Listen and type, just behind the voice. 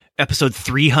episode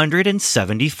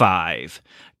 375,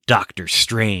 Doctor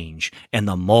Strange and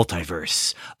the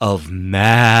Multiverse of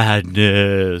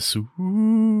Madness.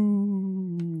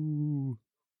 Ooh.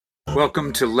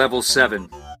 Welcome to Level 7,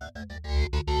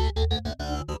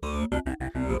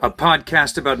 a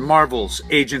podcast about Marvel's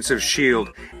Agents of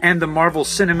S.H.I.E.L.D. and the Marvel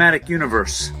Cinematic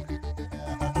Universe.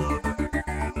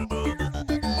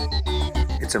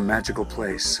 It's a magical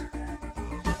place.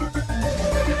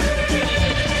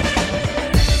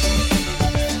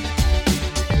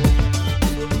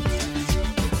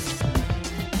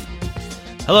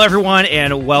 Hello, everyone,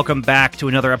 and welcome back to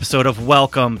another episode of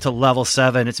Welcome to Level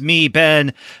 7. It's me,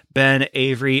 Ben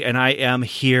Avery, and I am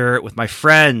here with my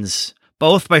friends,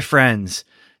 both my friends.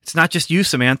 It's not just you,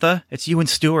 Samantha. It's you and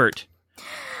Stuart.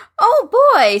 Oh,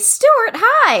 boy. Stuart,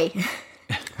 hi.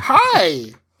 Hi.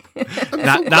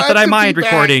 Not that I mind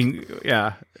recording.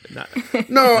 Yeah.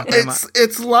 No,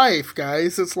 it's life,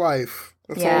 guys. It's life.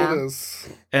 That's all it is.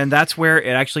 And that's where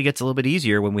it actually gets a little bit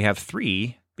easier when we have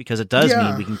three, because it does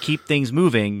mean we can keep things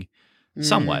moving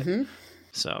somewhat. Mm-hmm.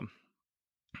 So,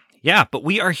 yeah, but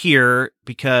we are here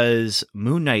because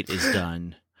Moon Knight is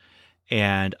done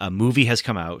and a movie has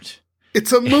come out.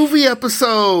 It's a movie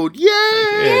episode.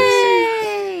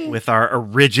 Yay! With our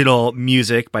original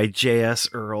music by J.S.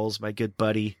 Earls, my good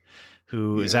buddy,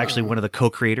 who is actually one of the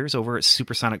co-creators over at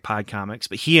Supersonic Pod Comics.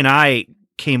 But he and I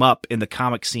came up in the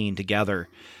comic scene together,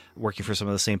 working for some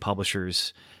of the same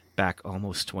publishers back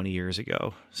almost 20 years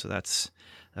ago. So that's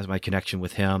my connection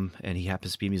with him, and he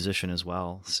happens to be a musician as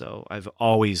well. So I've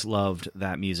always loved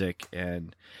that music,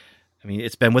 and I mean,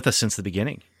 it's been with us since the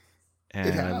beginning.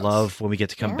 And I love when we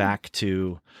get to come back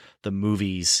to the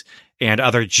movies and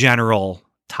other general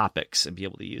topics and be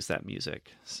able to use that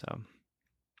music. So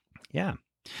yeah,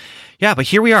 but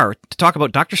here we are to talk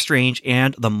about Doctor Strange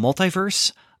and the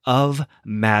Multiverse of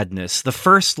Madness, the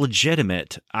first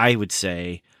legitimate, I would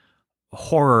say,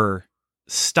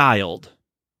 horror-styled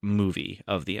movie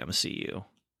of the MCU.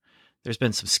 There's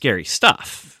been some scary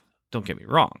stuff, don't get me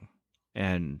wrong.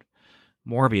 And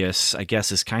Morbius, I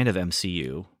guess, is kind of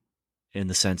MCU in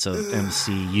the sense of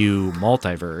MCU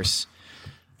multiverse.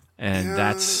 And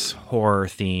that's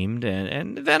horror-themed.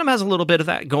 And Venom has a little bit of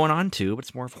that going on, too, but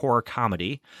it's more of horror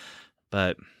comedy.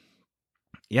 But,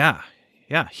 yeah,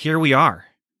 here we are.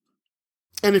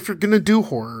 And if you're going to do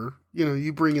horror,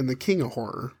 you bring in the king of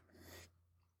horror.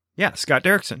 Yeah, Scott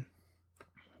Derrickson.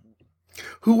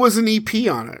 Who was an EP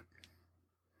on it?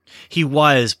 He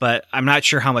was, but I'm not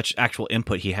sure how much actual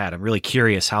input he had. I'm really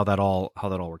curious how that all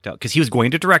worked out, because he was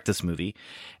going to direct this movie,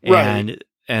 and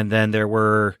then there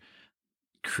were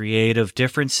creative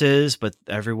differences, but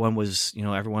everyone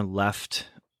left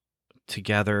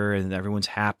together and everyone's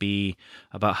happy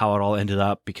about how it all ended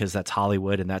up, because that's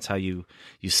Hollywood and that's how you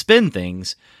spin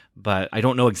things. But I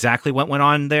don't know exactly what went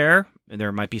on there. And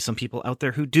there might be some people out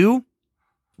there who do.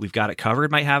 We've Got It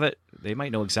Covered might have it. They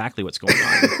might know exactly what's going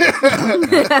on.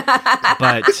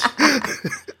 but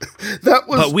that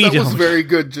was very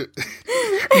good.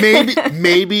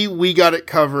 Maybe We Got It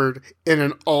Covered in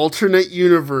an alternate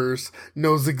universe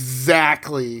knows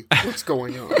exactly what's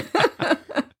going on.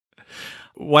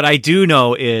 What I do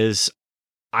know is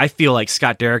I feel like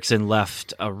Scott Derrickson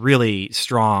left a really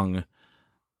strong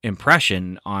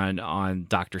impression on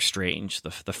Doctor Strange,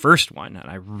 the first one, and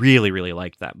I really, really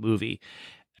liked that movie.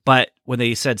 But when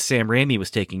they said Sam Raimi was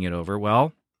taking it over,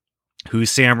 well, who's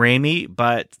Sam Raimi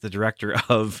but the director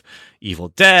of Evil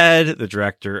Dead, the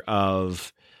director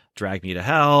of Drag Me to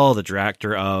Hell, the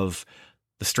director of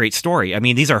The Straight Story? I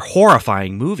mean, these are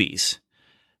horrifying movies.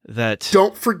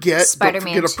 Don't forget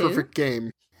Spider-Man A 2. Perfect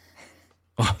Game.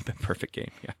 Oh, Perfect Game,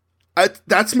 yeah.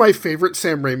 That's my favorite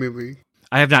Sam Raimi movie.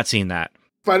 I have not seen that.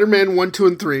 Spider-Man 1, 2,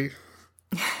 and 3.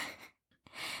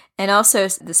 And also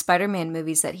the Spider-Man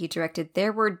movies that he directed,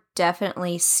 there were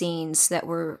definitely scenes that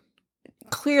were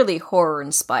clearly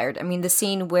horror-inspired. I mean, the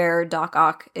scene where Doc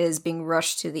Ock is being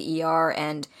rushed to the ER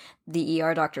and the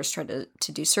ER doctors try to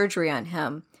do surgery on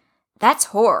him, that's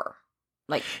horror.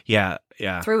 Like, yeah.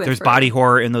 Through There's body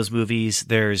horror in those movies.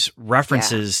 There's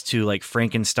references to like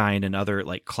Frankenstein and other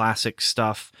like classic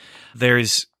stuff.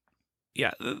 There's,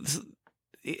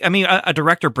 I mean, a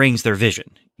director brings their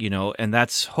vision, and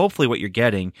that's hopefully what you're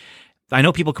getting. I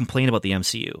know people complain about the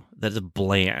MCU, that it's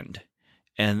bland,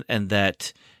 and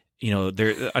that,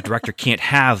 a director can't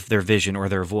have their vision or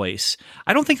their voice.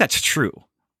 I don't think that's true.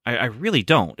 I really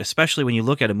don't, especially when you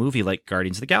look at a movie like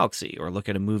Guardians of the Galaxy, or look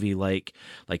at a movie like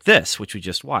this, which we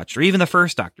just watched, or even the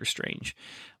first Doctor Strange.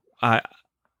 A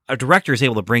director is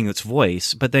able to bring its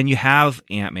voice, but then you have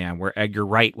Ant-Man, where Edgar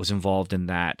Wright was involved in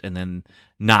that, and then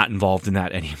not involved in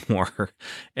that anymore.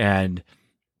 And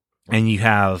And you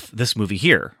have this movie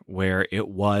here where it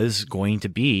was going to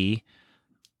be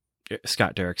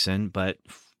Scott Derrickson, but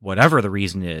whatever the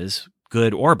reason is,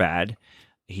 good or bad,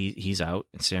 he's out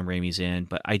and Sam Raimi's in.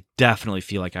 But I definitely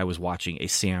feel like I was watching a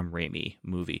Sam Raimi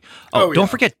movie. Don't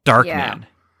forget Darkman.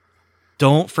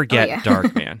 Don't forget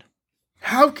Darkman.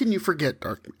 How can you forget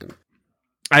Darkman?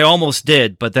 I almost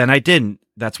did, but then I didn't.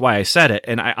 That's why I said it.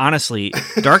 And I honestly,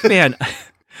 Darkman,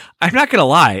 I'm not going to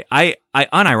lie. I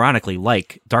unironically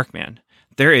like Darkman.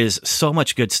 There is so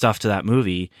much good stuff to that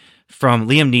movie, from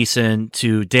Liam Neeson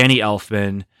to Danny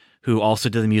Elfman, who also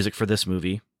did the music for this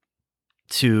movie,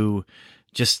 to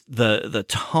just the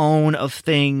tone of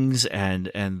things and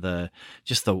the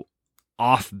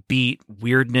offbeat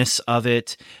weirdness of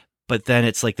it. But then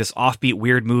it's like this offbeat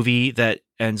weird movie that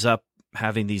ends up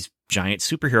having these giant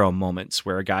superhero moments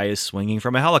where a guy is swinging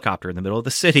from a helicopter in the middle of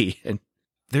the city, and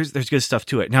there's good stuff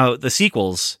to it. Now the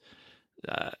sequels,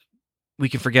 we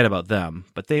can forget about them,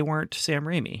 but they weren't Sam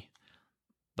Raimi.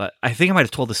 But I think I might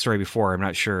have told this story before. I'm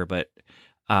not sure, but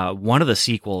one of the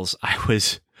sequels,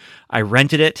 I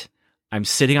rented it. I'm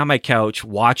sitting on my couch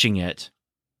watching it,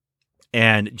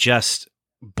 and just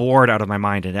bored out of my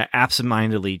mind, and I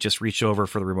absentmindedly just reached over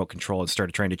for the remote control and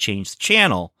started trying to change the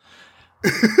channel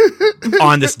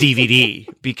on this DVD,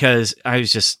 because I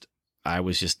was just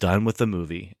done with the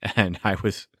movie, and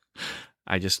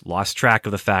I just lost track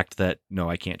of the fact that no,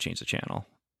 I can't change the channel.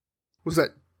 Was that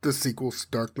the sequel to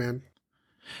Darkman?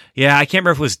 Yeah, I can't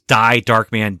remember if it was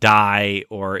Darkman Die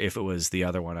or if it was the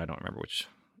other one. I don't remember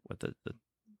what the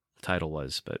title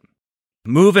was, but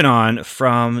moving on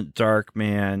from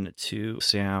Darkman to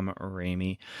Sam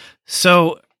Raimi.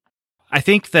 So I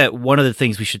think that one of the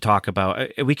things we should talk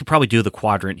about, we could probably do the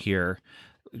quadrant here,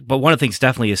 but one of the things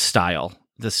definitely is style.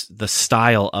 The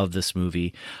style of this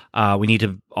movie. We need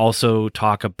to also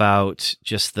talk about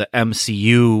just the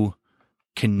MCU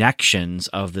connections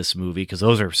of this movie, because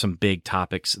those are some big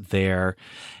topics there,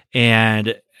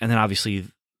 and then obviously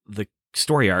the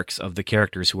story arcs of the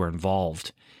characters who are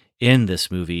involved in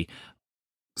this movie.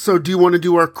 So do you want to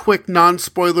do our quick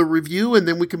non-spoiler review, and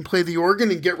then we can play the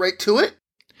organ and get right to it?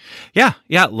 Yeah,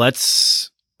 let's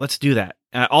do that.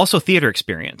 Also, theater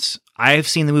experience. I've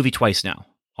seen the movie twice now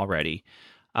already,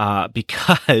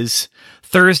 because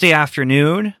Thursday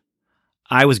afternoon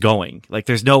I was going. Like,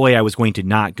 there's no way I was going to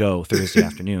not go Thursday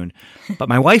afternoon. But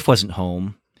my wife wasn't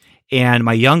home, and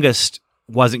my youngest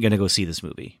wasn't going to go see this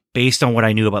movie. Based on what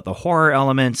I knew about the horror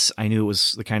elements, I knew it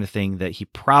was the kind of thing that he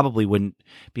probably wouldn't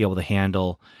be able to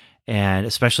handle, and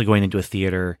especially going into a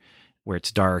theater where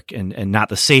it's dark and not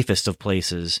the safest of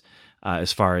places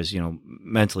as far as,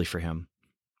 mentally for him.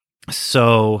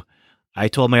 So I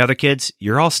told my other kids,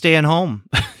 you're all staying home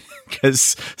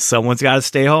because someone's got to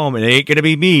stay home, and it ain't going to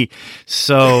be me.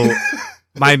 So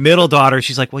my middle daughter,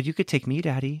 she's like, well, you could take me,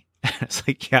 Daddy. And I was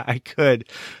like, yeah, I could,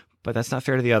 but that's not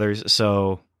fair to the others.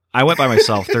 So I went by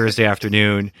myself Thursday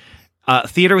afternoon.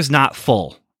 Theater was not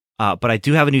full, but I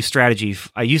do have a new strategy.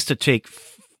 I used to take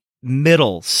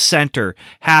middle, center,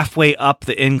 halfway up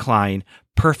the incline,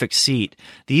 perfect seat.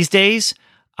 These days,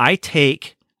 I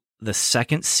take the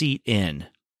second seat in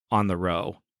on the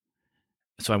row.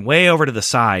 So I'm way over to the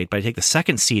side, but I take the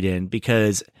second seat in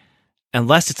because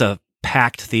unless it's a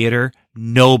packed theater,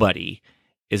 nobody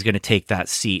is going to take that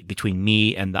seat between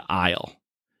me and the aisle.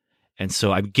 And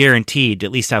so I'm guaranteed to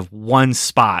at least have one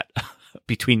spot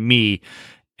between me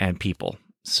and people.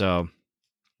 So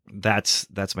that's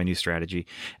my new strategy.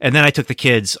 And then I took the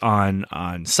kids on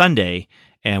Sunday,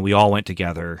 and we all went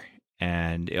together.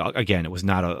 And again, it was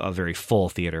not a very full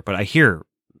theater, but I hear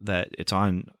that it's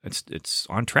on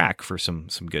track for some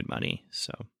good money.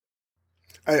 So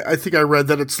I think I read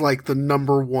that it's like the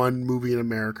 #1 movie in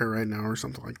America right now, or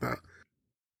something like that.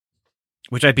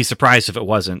 Which I'd be surprised if it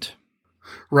wasn't.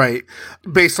 Right.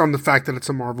 Based on the fact that it's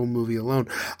a Marvel movie alone.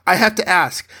 I have to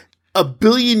ask, 1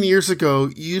 billion years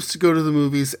ago, you used to go to the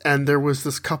movies and there was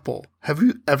this couple. Have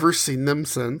you ever seen them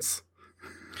since?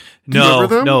 No.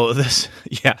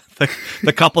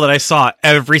 The couple that I saw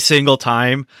every single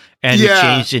time, and who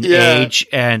changed in age,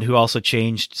 and who also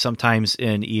changed sometimes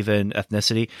in even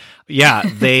ethnicity. Yeah,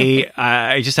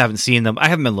 I just haven't seen them. I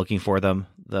haven't been looking for them,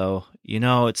 though.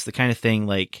 It's the kind of thing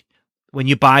like when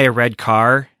you buy a red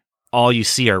car, all you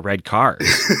see are red cars.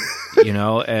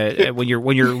 When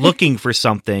you're looking for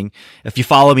something, if you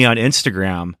follow me on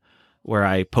Instagram, where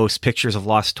I post pictures of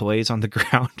lost toys on the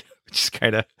ground, which is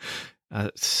kind of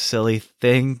a silly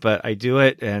thing, but I do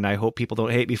it, and I hope people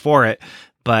don't hate me for it.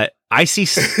 But I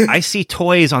see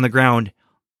toys on the ground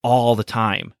all the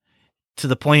time, to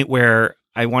the point where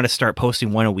I want to start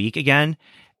posting one a week again.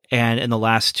 And in the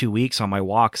last 2 weeks on my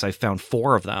walks, I found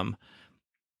 4 of them,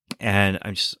 and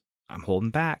I'm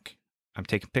holding back. I'm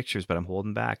taking pictures, but I'm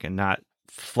holding back and not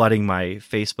flooding my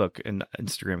Facebook and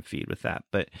Instagram feed with that.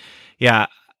 But yeah,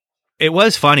 it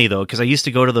was funny though, because I used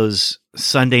to go to those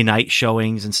Sunday night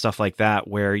showings and stuff like that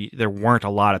where there weren't a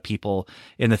lot of people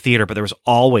in the theater, but there was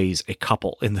always a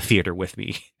couple in the theater with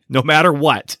me, no matter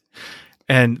what.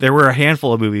 And there were a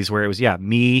handful of movies where it was,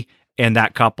 me and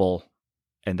that couple,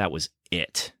 and that was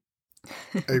it.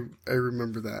 I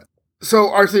remember that. So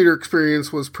our theater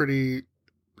experience was pretty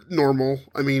normal.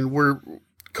 I mean,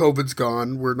 COVID's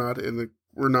gone. We're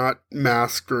not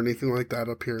masked or anything like that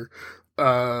up here.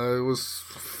 It was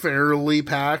fairly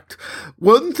packed.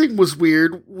 One thing was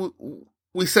weird.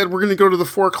 We said we're going to go to the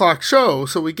 4:00 show,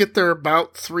 so we get there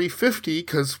about 3:50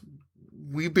 because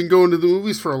we've been going to the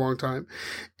movies for a long time.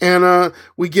 And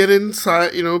we get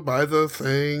inside, buy the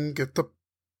thing, get the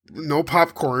no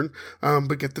popcorn,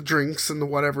 but get the drinks and the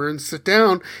whatever and sit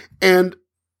down. And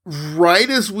right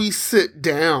as we sit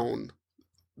down,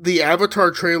 the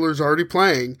Avatar trailer's already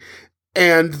playing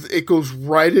and it goes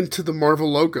right into the Marvel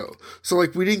logo. So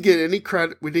we didn't get any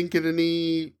credit. We didn't get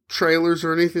any trailers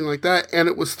or anything like that. And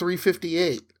it was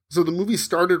 3:58. So the movie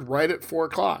started right at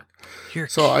 4:00. You're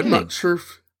so kidding. I'm not sure.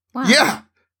 Wow. Yeah.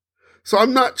 So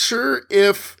I'm not sure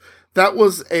if that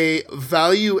was a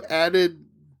value added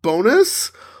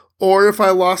bonus or if I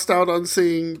lost out on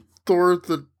seeing Thor: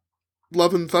 The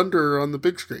Love and Thunder on the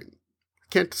big screen.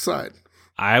 Can't decide.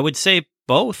 I would say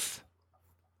both.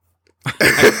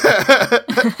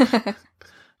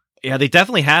 Yeah, they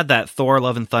definitely had that Thor: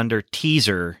 Love and Thunder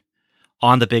teaser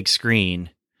on the big screen,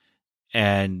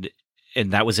 and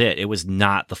that was it. It was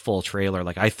not the full trailer.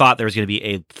 I thought there was going to be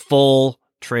a full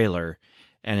trailer,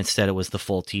 and instead it was the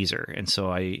full teaser. And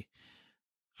so I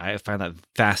find that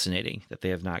fascinating that they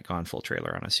have not gone full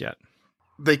trailer on us yet.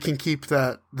 They can keep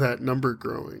that number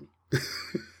growing.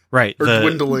 Right. Or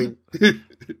dwindling.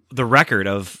 The record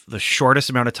of the shortest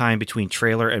amount of time between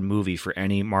trailer and movie for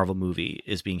any Marvel movie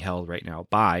is being held right now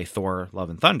by Thor: Love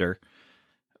and Thunder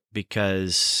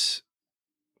because,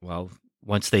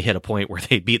 once they hit a point where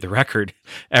they beat the record,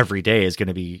 every day is going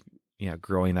to be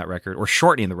growing that record or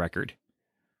shortening the record.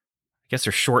 I guess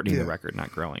they're shortening the record,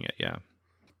 not growing it, yeah.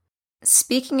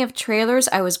 Speaking of trailers,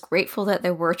 I was grateful that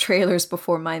there were trailers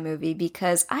before my movie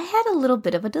because I had a little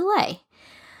bit of a delay.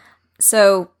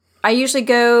 So I usually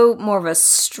go more of a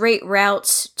straight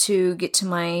route to get to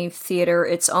my theater.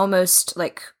 It's almost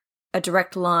like a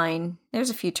direct line. There's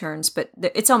a few turns, but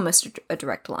it's almost a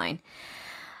direct line.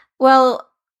 Well,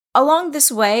 along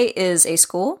this way is a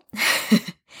school.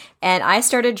 And I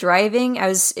started driving.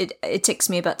 It takes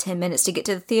me about 10 minutes to get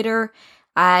to the theater.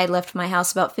 I left my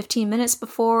house about 15 minutes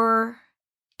before,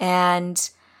 and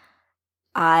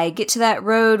I get to that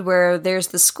road where there's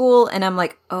the school, and I'm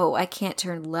like, oh, I can't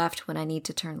turn left when I need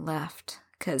to turn left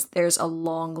because there's a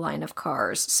long line of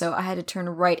cars. So I had to turn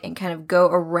right and kind of go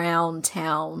around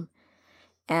town.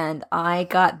 And I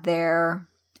got there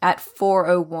at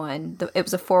 4:01. It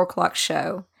was a 4:00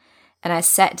 show. And I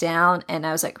sat down and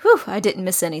I was like, whew, I didn't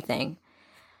miss anything.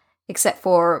 Except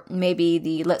for maybe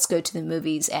the Let's Go to the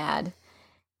Movies ad.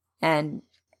 And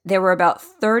there were about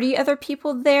 30 other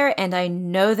people there, and I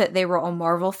know that they were all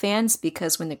Marvel fans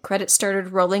because when the credits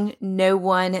started rolling, no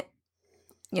one,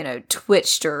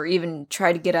 twitched or even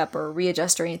tried to get up or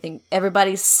readjust or anything.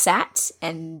 Everybody sat,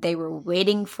 and they were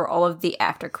waiting for all of the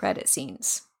after credit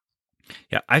scenes.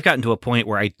 Yeah, I've gotten to a point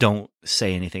where I don't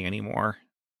say anything anymore.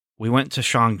 We went to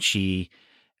Shang-Chi,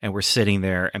 and we're sitting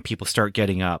there, and people start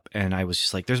getting up, and I was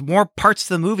just like, there's more parts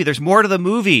to the movie. There's more to the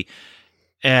movie.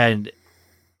 And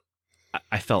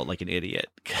I felt like an idiot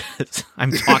because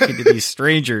I'm talking to these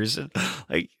strangers.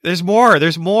 Like, there's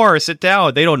more. Sit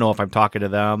down. They don't know if I'm talking to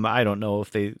them. I don't know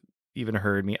if they even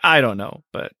heard me. I don't know,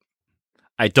 but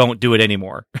I don't do it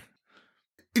anymore.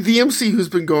 The MCU's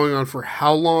been going on for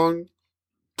how long?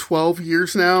 12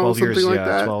 years now? 12 something years, like yeah,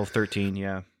 that? 12, 13,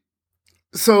 yeah.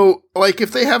 So,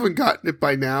 if they haven't gotten it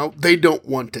by now, they don't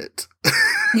want it.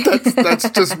 That's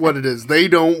just what it is. They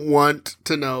don't want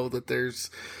to know that there's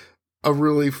a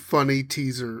really funny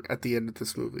teaser at the end of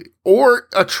this movie. Or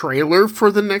a trailer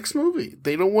for the next movie.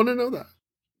 They don't want to know that.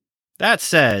 That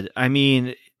said,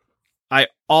 I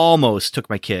almost took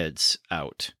my kids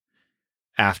out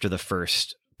after the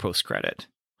first post-credit.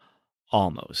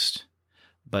 Almost.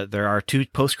 But there are 2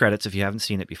 post-credits. If you haven't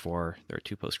seen it before, there are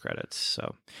 2 post-credits.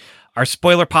 So our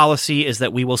spoiler policy is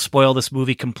that we will spoil this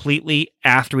movie completely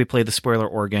after we play the spoiler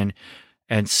organ.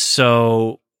 And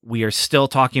so we are still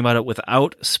talking about it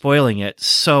without spoiling it.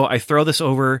 So I throw this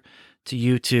over to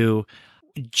you two.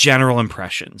 General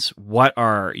impressions. What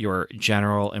are your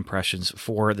general impressions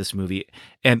for this movie?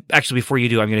 And actually, before you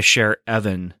do, I'm going to share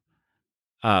Evan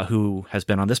who has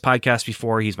been on this podcast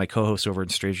before. He's my co-host over in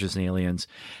Strangers and Aliens.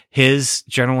 His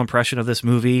general impression of this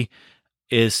movie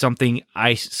is something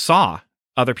I saw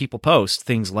other people post,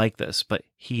 things like this, but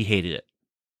he hated it.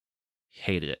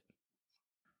 Hated it.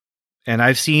 And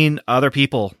I've seen other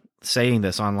people saying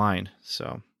this online.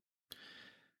 So,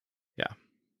 yeah.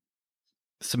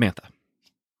 Samantha.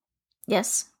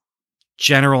 Yes.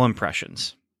 General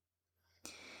impressions.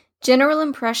 General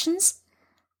impressions?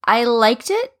 I liked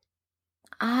it.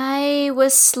 I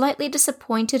was slightly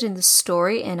disappointed in the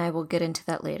story, and I will get into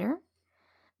that later.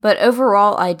 But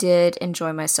overall, I did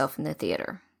enjoy myself in the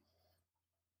theater.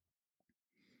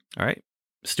 All right.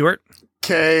 Stuart?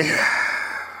 Okay.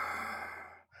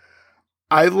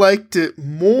 I liked it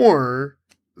more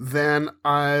than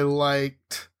I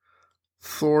liked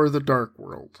Thor: The Dark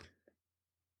World.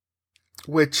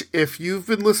 Which, if you've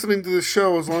been listening to the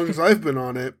show as long as I've been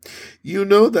on it, you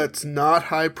know that's not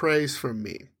high praise from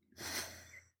me.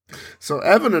 So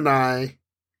Evan and I,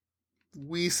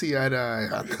 we see eye to eye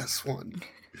on this one.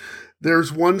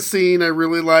 There's one scene I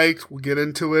really liked. We'll get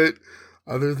into it.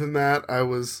 Other than that, I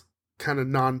was kind of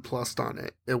nonplussed on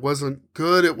it. It wasn't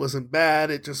good. It wasn't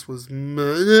bad. It just was...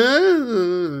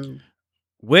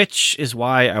 Which is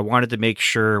why I wanted to make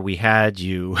sure we had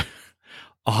you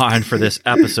on for this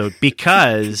episode,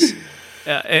 because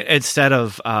instead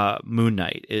of Moon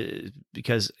Knight,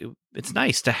 because it's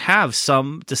nice to have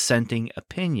some dissenting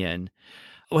opinion.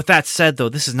 With that said, though,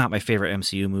 this is not my favorite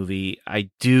MCU movie. I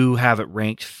do have it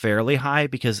ranked fairly high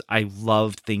because I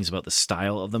loved things about the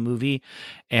style of the movie,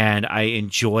 and I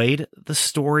enjoyed the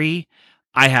story.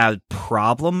 I had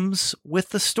problems with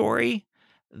the story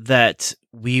that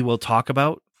we will talk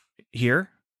about here,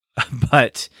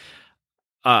 but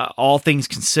all things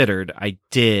considered, I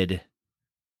did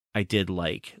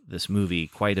like this movie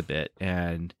quite a bit.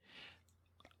 And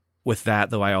with that,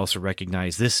 though, I also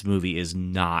recognize this movie is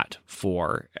not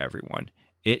for everyone.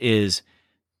 It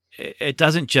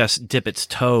doesn't just dip its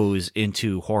toes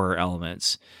into horror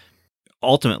elements.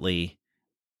 Ultimately,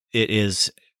 it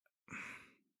is...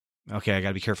 Okay, I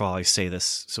gotta be careful how I say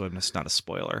this so it's not a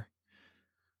spoiler.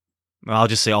 Well, I'll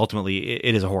just say ultimately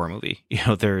it is a horror movie. You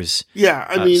know, there's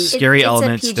scary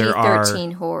elements. It's a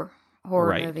PG-13 horror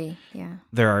right. movie. Yeah,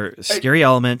 there are scary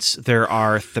elements. There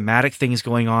are thematic things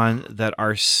going on that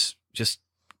are just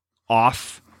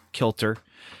off kilter,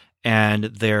 and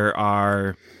there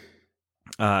are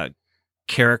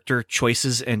character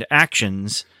choices and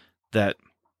actions that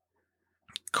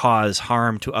cause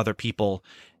harm to other people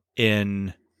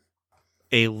in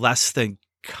a less than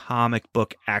comic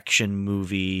book action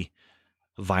movie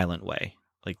violent way.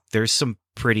 Like, there's some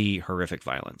pretty horrific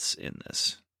violence in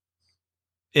this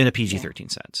in a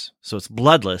PG-13 sense. So it's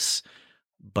bloodless,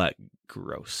 but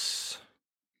gross.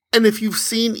 And if you've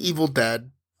seen Evil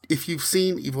Dead, if you've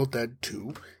seen Evil Dead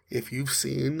 2, if you've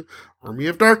seen Army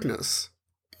of Darkness,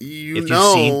 if you've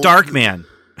seen Darkman.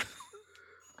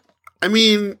 I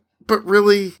mean, but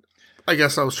really, I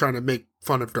guess I was trying to make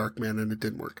fun of Darkman and it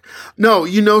didn't work. No,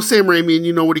 you know Sam Raimi and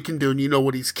you know what he can do and you know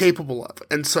what he's capable of.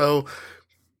 And so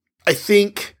I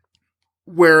think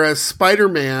whereas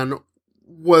Spider-Man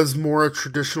was more a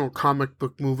traditional comic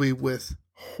book movie with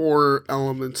horror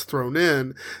elements thrown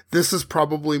in, this is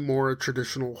probably more a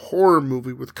traditional horror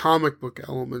movie with comic book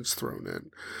elements thrown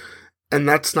in. And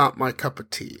that's not my cup of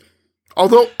tea.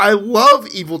 Although I love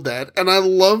Evil Dead and I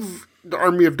love the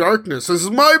Army of Darkness. This is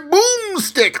my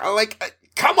boomstick.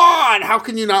 Come on, how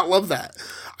can you not love that?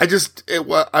 I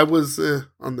was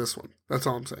on this one. That's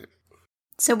all I'm saying.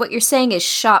 So what you're saying is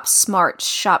shop smart,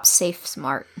 shop safe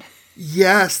smart.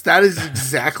 Yes, that is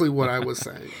exactly what I was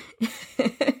saying.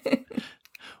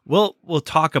 We'll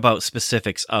talk about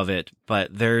specifics of it,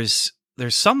 but there's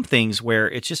some things where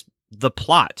it's just the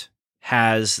plot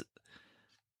has,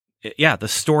 the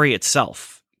story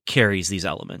itself carries these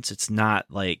elements. It's not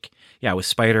like, with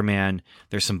Spider-Man,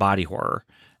 there's some body horror,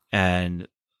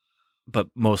 but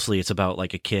mostly it's about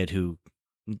like a kid who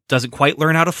doesn't quite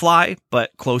learn how to fly,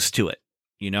 but close to it,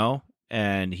 you know,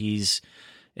 and he's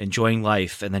enjoying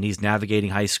life, and then he's navigating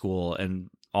high school and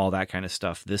all that kind of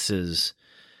stuff. This is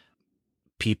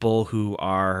people who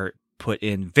are put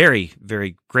in very,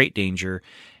 very great danger,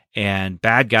 and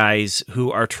bad guys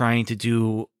who are trying to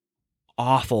do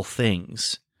awful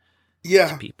things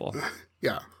to people.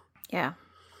 Yeah. Yeah.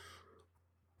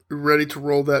 Ready to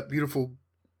roll that beautiful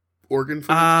organ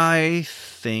for me? I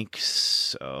think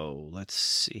so. Let's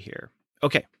see here.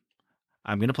 Okay.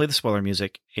 I'm going to play the spoiler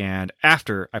music, and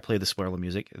after I play the spoiler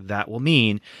music, that will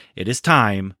mean it is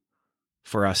time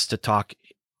for us to talk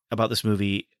about this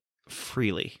movie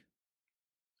freely.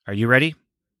 Are you ready?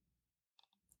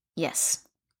 Yes.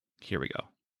 Here we go.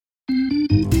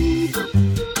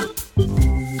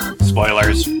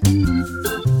 Spoilers.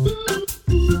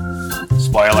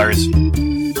 Spoilers.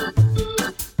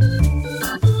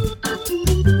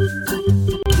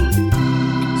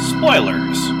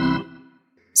 Spoilers.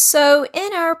 So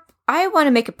I want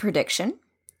to make a prediction.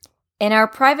 In our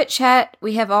private chat,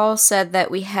 we have all said that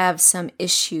we have some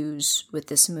issues with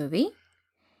this movie.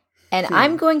 And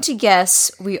I'm going to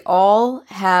guess we all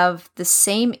have the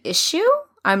same issue.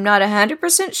 I'm not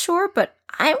 100% sure, but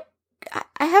I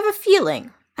have a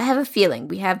feeling. I have a feeling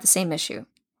we have the same issue.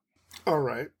 All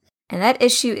right. And that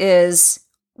issue is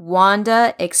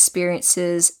Wanda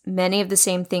experiences many of the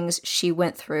same things she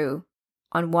went through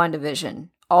on WandaVision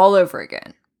all over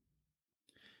again.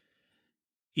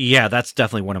 Yeah, that's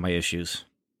definitely one of my issues.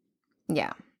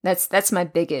 Yeah, that's my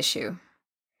big issue.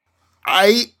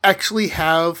 I actually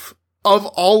have, of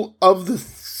all of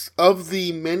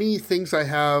the many things I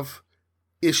have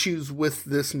issues with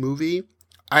this movie,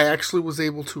 I actually was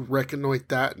able to reconnoite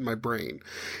that in my brain.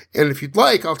 And if you'd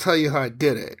like, I'll tell you how I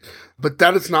did it. But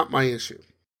that is not my issue.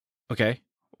 Okay.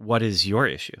 What is your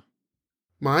issue?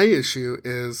 My issue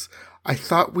is I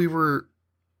thought we were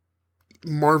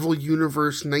Marvel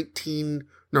Universe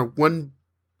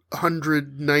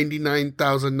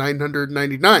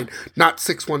 199,999, not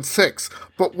 616.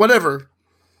 But whatever.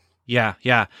 Yeah.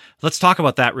 Let's talk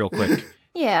about that real quick.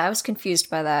 Yeah, I was confused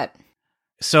by that.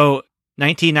 So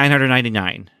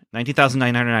 19,999,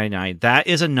 that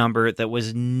is a number that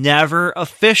was never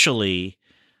officially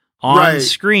on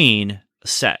screen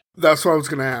set. That's what I was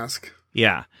going to ask.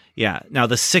 Yeah. Now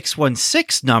the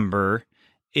 616 number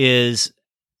is,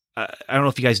 I don't know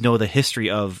if you guys know the history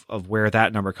of where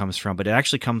that number comes from, but it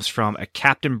actually comes from a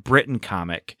Captain Britain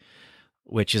comic,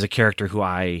 which is a character who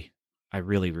I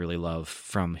really, really love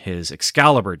from his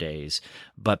Excalibur days.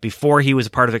 But before he was a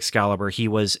part of Excalibur, he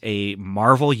was a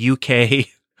Marvel UK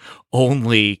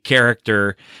only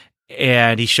character,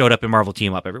 and he showed up in Marvel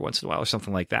Team Up every once in a while or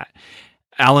something like that.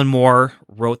 Alan Moore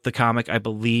wrote the comic, I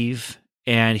believe,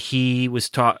 and he was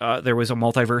taught there was a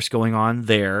multiverse going on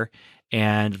there,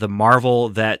 and the Marvel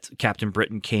that Captain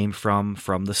Britain came from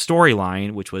the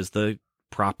storyline, which was the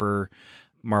proper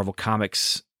Marvel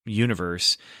Comics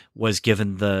universe, was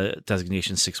given the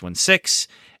designation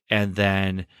 616, and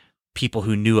then people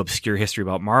who knew obscure history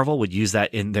about Marvel would use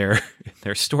that in their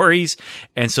stories,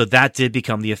 and so that did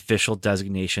become the official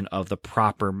designation of the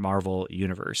proper Marvel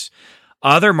universe.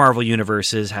 Other Marvel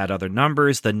universes had other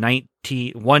numbers. The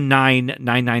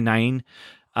 19999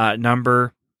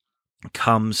 number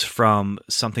comes from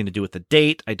something to do with the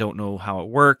date. I don't know how it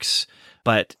works,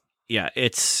 but yeah,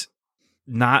 it's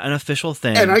not an official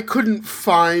thing. And I couldn't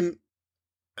find...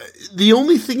 The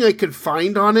only thing I could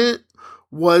find on it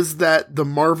was that the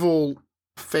Marvel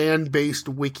fan-based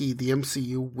wiki, the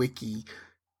MCU wiki,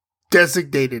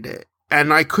 designated it.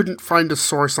 And I couldn't find a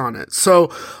source on it.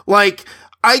 So, like,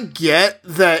 I get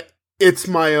that it's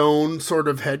my own sort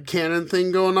of headcanon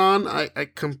thing going on. I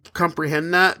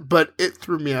comprehend that, but it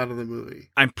threw me out of the movie.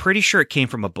 I'm pretty sure it came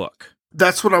from a book.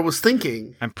 That's what I was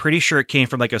thinking. I'm pretty sure it came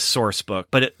from like a source book,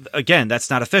 but again, that's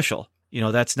not official.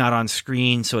 That's not on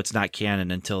screen, so it's not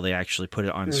canon until they actually put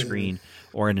it on screen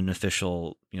or in an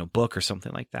official, book or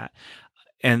something like that.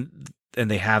 And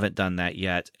they haven't done that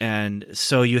yet. And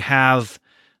so you have,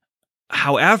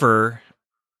 however,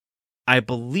 I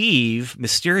believe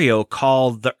Mysterio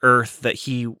called the Earth that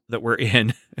we're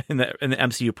in the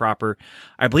MCU proper,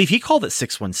 I believe he called it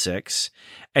 616,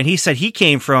 and he said he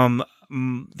came from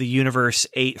the universe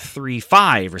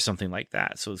 835 or something like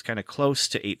that. So it's kind of close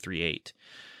to 838.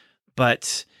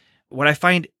 But what I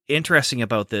find interesting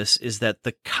about this is that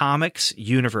the comics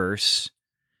universe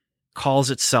calls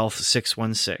itself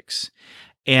 616,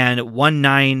 and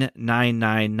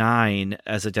 19999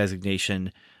 as a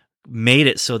designation made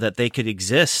it so that they could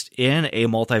exist in a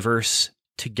multiverse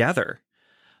together.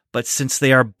 But since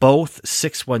they are both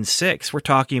 616, we're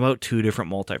talking about two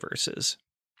different multiverses.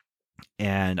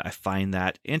 And I find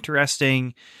that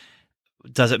interesting.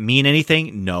 Does it mean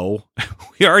anything? No.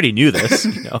 We already knew this,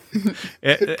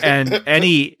 And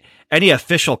any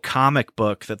official comic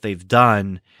book that they've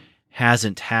done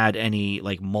hasn't had any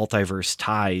like multiverse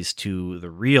ties to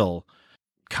the real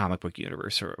comic book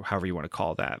universe, or however you want to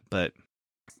call that. But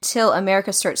till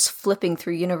America starts flipping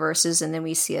through universes, and then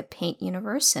we see a paint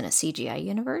universe and a CGI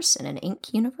universe and an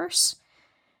ink universe.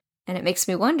 And it makes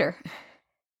me wonder.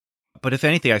 But if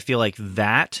anything, I feel like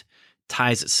that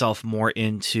ties itself more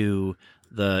into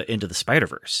the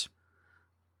Spider-Verse,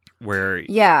 where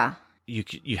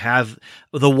you have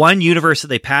the one universe that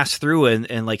they pass through,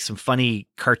 and like some funny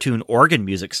cartoon organ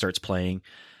music starts playing.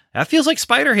 That feels like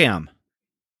Spider-Ham.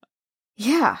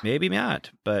 Yeah. Maybe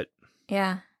not, but...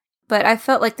 Yeah. But I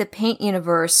felt like the paint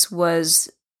universe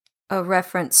was a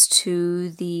reference to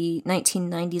the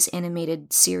 1990s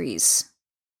animated series,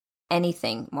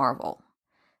 anything Marvel.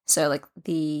 So like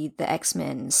the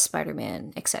X-Men,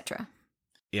 Spider-Man, etc.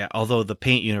 Yeah, although the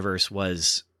paint universe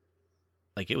was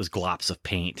like, it was glops of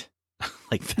paint.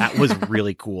 Like, that was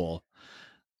really cool.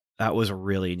 That was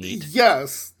really neat.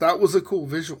 Yes, that was a cool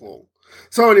visual.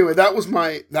 So anyway, that was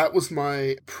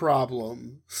my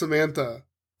problem. Samantha.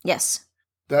 Yes.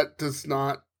 That does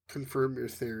not confirm your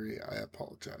theory. I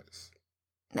apologize.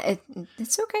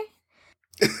 It's okay.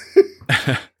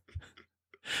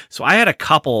 So I had a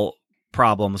couple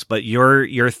problems, but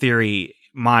your theory,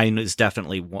 mine is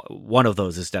definitely one of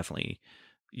those is definitely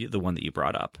the one that you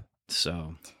brought up.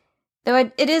 So, though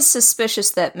it is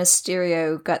suspicious that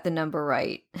Mysterio got the number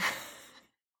right,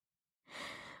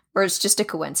 or it's just a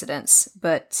coincidence.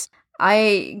 But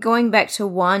going back to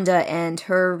Wanda and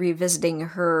her revisiting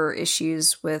her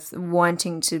issues with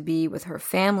wanting to be with her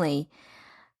family,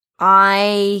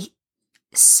 I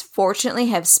fortunately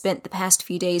have spent the past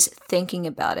few days thinking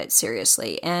about it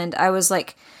seriously, and I was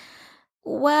like,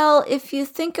 well, if you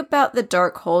think about the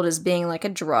Darkhold as being like a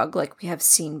drug, like we have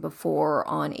seen before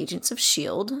on Agents of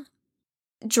S.H.I.E.L.D.,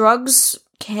 drugs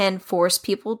can force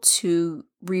people to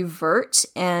revert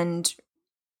and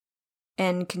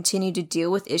continue to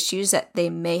deal with issues that they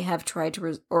may have tried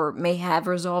to or may have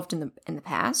resolved in the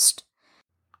past.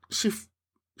 She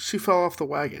fell off the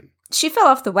wagon. She fell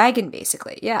off the wagon,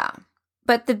 basically, yeah.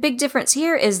 But the big difference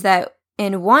here is that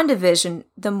in WandaVision,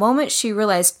 the moment she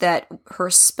realized that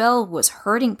her spell was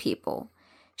hurting people,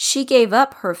 she gave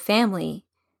up her family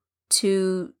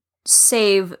to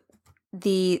save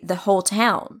the whole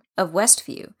town of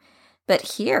Westview. But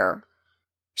here,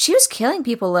 she was killing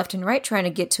people left and right trying to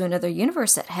get to another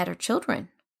universe that had her children.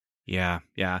 Yeah.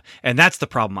 And that's the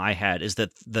problem I had, is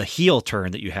that the heel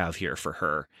turn that you have here for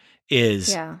her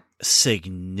is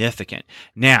significant.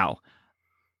 Now,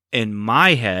 in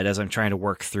my head, as I'm trying to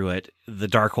work through it, the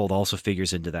Darkhold also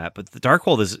figures into that. But the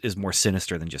Darkhold is more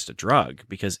sinister than just a drug,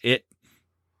 because it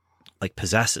like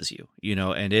possesses you,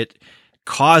 and it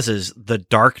causes the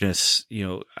darkness.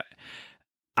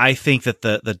 I think that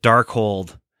the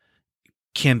Darkhold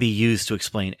can be used to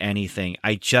explain anything.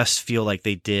 I just feel like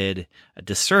they did a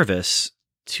disservice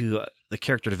to the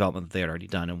character development that they had already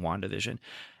done in WandaVision,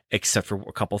 except for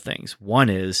a couple things. One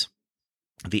is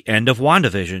the end of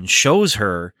WandaVision shows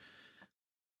her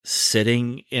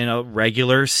sitting in a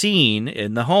regular scene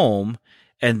in the home,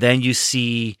 and then you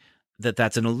see that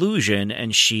that's an illusion,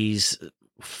 and she's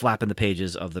flapping the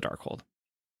pages of the Darkhold.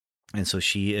 And so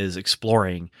she is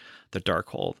exploring the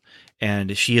Darkhold,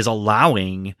 and she is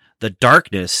allowing the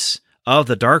darkness of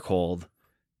the Darkhold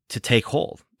to take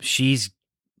hold. She's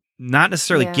not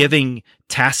necessarily giving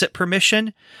tacit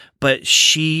permission, but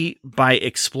she, by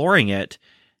exploring it,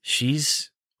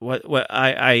 she's what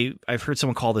I've heard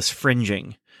someone call this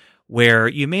fringing, where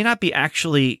you may not be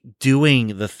actually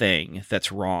doing the thing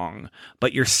that's wrong,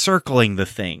 but you're circling the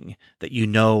thing that you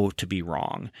know to be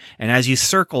wrong. And as you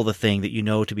circle the thing that you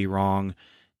know to be wrong,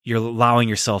 you're allowing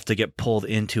yourself to get pulled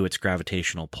into its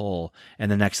gravitational pull.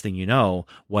 And the next thing you know,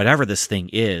 whatever this thing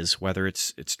is, whether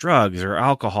it's drugs or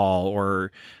alcohol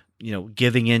or,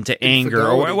 giving into anger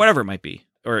or whatever it might be,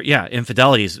 or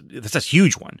infidelity that's a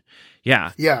huge one.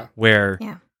 Yeah. Where,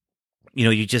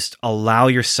 you just allow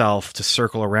yourself to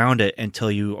circle around it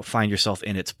until you find yourself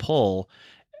in its pull.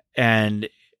 And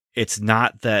it's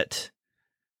not that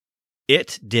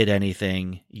it did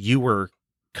anything, you were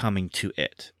coming to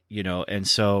it, and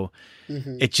so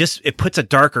it puts a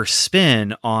darker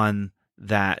spin on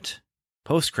that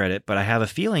post credit. But I have a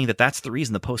feeling that that's the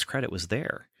reason the post credit was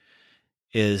there,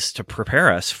 is to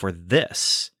prepare us for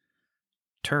this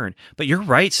turn. But you're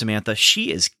right, Samantha. She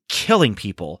is killing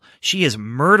people. She is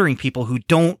murdering people who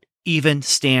don't even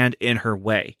stand in her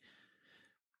way.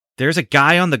 There's a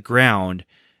guy on the ground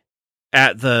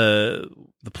at the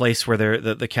place where they're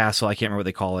the castle. I can't remember what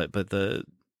they call it, but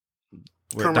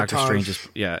where Doctor Strange is.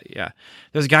 Yeah.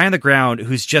 There's a guy on the ground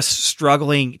who's just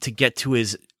struggling to get to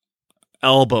his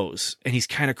elbows, and he's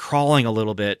kind of crawling a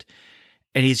little bit,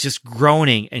 and he's just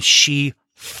groaning, and she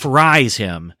fries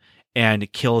him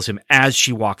and kills him as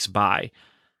she walks by.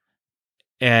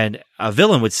 And a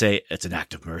villain would say it's an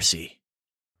act of mercy.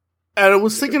 And I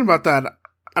was thinking about that,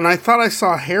 and I thought I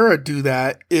saw Hera do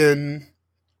that in...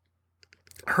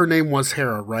 Her name was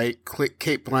Hera, right?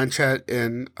 Cate Blanchett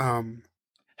in...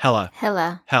 Hela.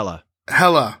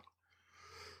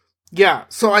 Yeah,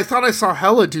 so I thought I saw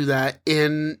Hela do that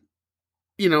in,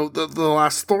 the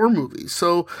last Thor movie.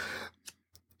 So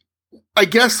I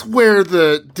guess where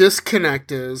the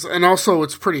disconnect is, and also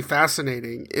it's pretty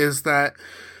fascinating, is that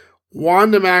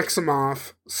Wanda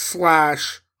Maximoff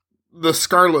 / the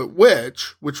Scarlet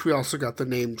Witch, which we also got the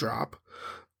name drop,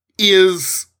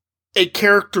 is a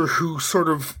character who sort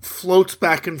of floats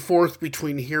back and forth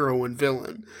between hero and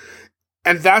villain.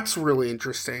 And that's really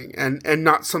interesting and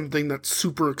not something that's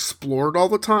super explored all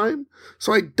the time.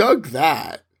 So I dug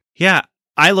that. Yeah,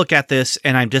 I look at this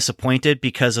and I'm disappointed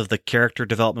because of the character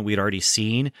development we'd already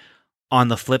seen. On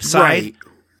the flip side,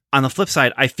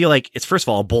 I feel like it's, first of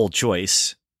all, a bold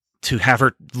choice to have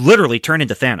her literally turn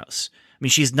into Thanos. I mean,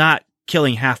 she's not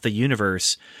killing half the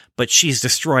universe, but she's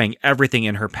destroying everything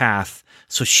in her path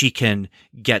so she can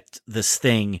get this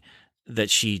thing that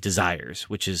she desires,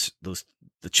 which is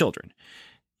the children.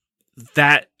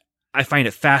 That, I find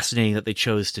it fascinating that they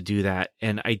chose to do that.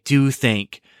 And I do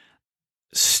think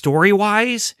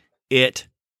story-wise, it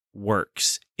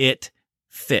works. It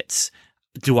fits.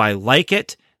 Do I like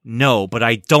it? No, but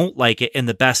I don't like it in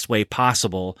the best way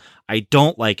possible. I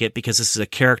don't like it because this is a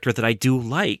character that I do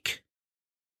like.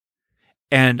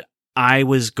 And I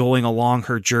was going along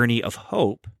her journey of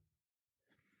hope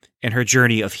and her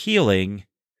journey of healing.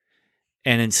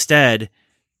 And instead,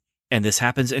 and this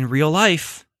happens in real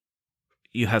life,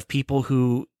 you have people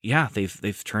who,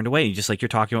 they've turned away, just like you're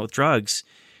talking about with drugs.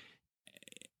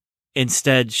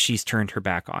 Instead, she's turned her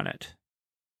back on it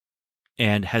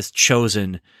and has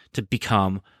chosen to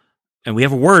become, and we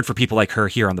have a word for people like her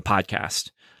here on the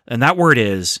podcast, and that word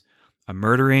is a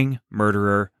murdering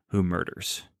murderer who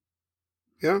murders.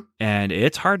 Yeah. And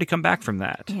it's hard to come back from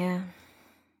that. Yeah.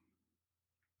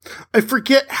 I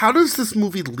forget, how does this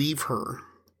movie leave her?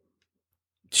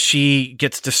 She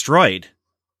gets destroyed,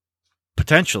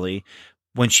 potentially,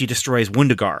 when she destroys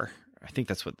Wundagar. I think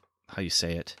that's how you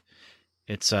say it.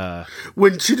 It's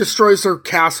when she destroys her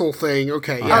castle thing.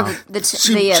 Okay, yeah.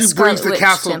 She brings the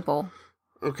castle temple.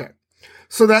 Okay,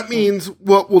 so that means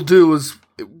what we'll do is,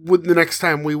 with the next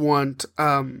time we want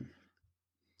that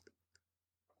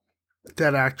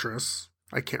actress,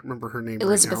 I can't remember her name.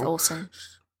 Elizabeth right now. Olsen.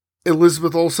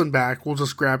 Elizabeth Olsen back. We'll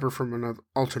just grab her from another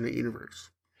alternate universe.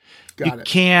 You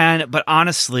can, but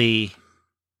honestly,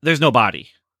 there's no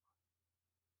body,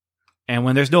 and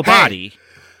when there's no body.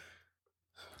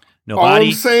 All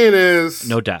I'm saying is,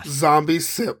 no death. Zombies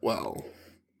sit well.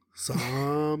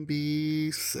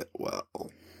 Zombies sit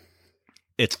well.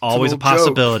 It's always a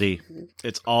possibility. Joke.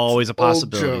 It's always a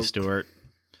possibility, Stuart.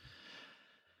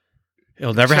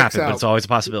 It'll never happen, but it's always a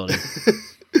possibility.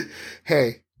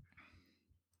 Hey.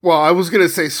 Well, I was going to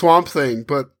say Swamp Thing,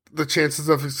 but the chances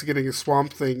of us getting a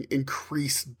Swamp Thing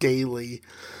increase daily.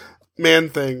 Man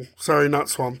Thing. Sorry, not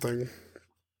Swamp Thing.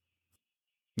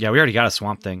 Yeah, we already got a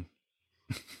Swamp Thing.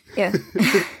 Yeah.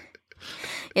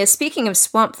 Yeah, speaking of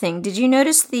Swamp Thing, did you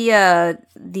notice the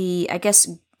I guess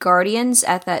guardians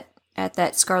at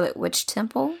that Scarlet Witch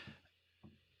temple?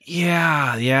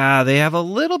 Yeah, they have a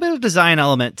little bit of design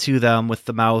element to them with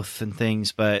the mouth and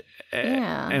things, but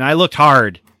and I looked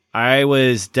hard. I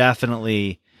was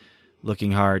definitely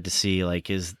looking hard to see, like,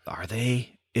 is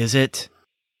it?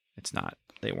 It's not.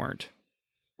 They weren't.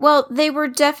 Well, they were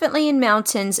definitely in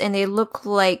mountains, and they looked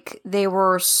like they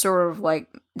were sort of like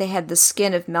they had the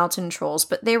skin of mountain trolls,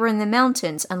 but they were in the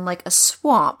mountains, unlike a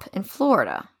swamp in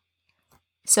Florida.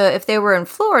 So if they were in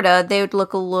Florida, they would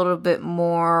look a little bit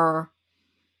more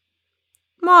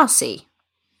mossy.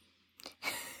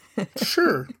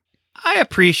 Sure. I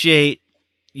appreciate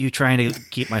you trying to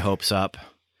keep my hopes up,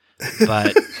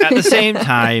 but at the same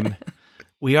time,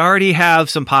 we already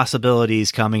have some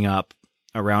possibilities coming up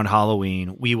around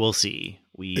Halloween. We will see.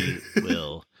 We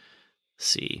will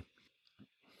see.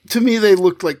 To me, they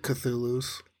looked like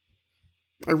Cthulhu's.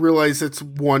 I realize it's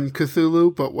one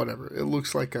Cthulhu, but whatever. It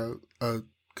looks like a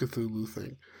Cthulhu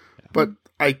thing. Yeah. But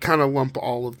I kind of lump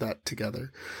all of that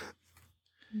together.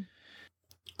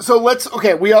 So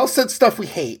we all said stuff we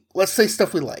hate. Let's say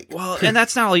stuff we like. Well, and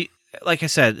that's not only, like I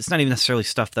said, it's not even necessarily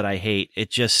stuff that I hate. It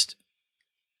just,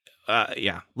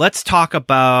 let's talk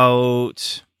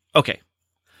about, okay.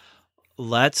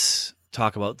 Let's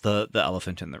talk about the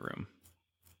elephant in the room.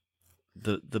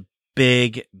 The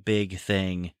big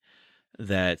thing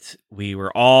that we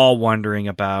were all wondering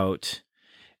about,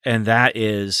 and that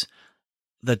is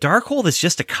the Darkhold is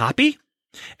just a copy.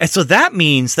 And so that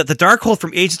means that the Darkhold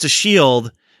from Agents of S.H.I.E.L.D.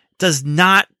 does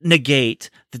not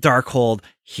negate the Darkhold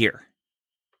here.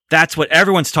 That's what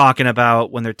everyone's talking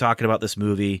about when they're talking about this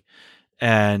movie.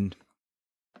 And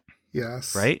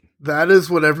yes, right? That is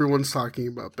what everyone's talking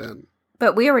about, Ben.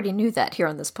 But we already knew that here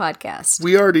on this podcast.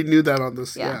 We already knew that on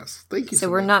this. Yeah. Yes. Thank you. So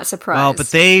we're not surprised. Well,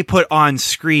 but they put on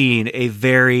screen a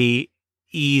very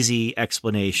easy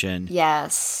explanation.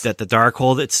 Yes. That the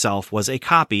Darkhold itself was a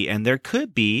copy. And there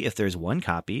could be, if there's one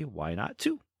copy, why not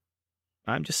two?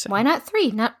 I'm just saying. Why not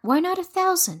three? Why not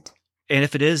 1,000? And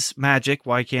if it is magic,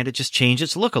 why can't it just change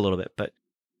its look a little bit? But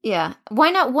yeah, why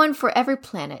not one for every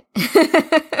planet?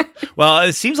 Well,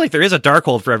 it seems like there is a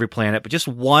Darkhold for every planet, but just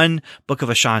one Book of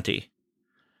Ashanti.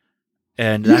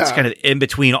 And that's kind of in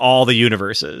between all the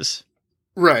universes.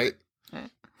 Right.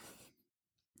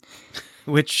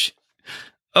 Which,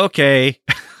 okay.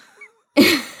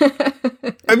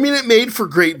 I mean, it made for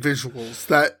great visuals.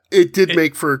 It did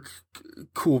make for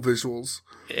cool visuals.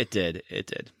 It did.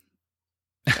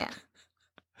 Yeah.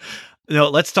 No,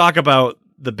 let's talk about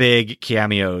the big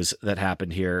cameos that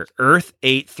happened here. Earth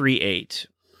 838.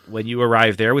 When you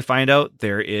arrive there, we find out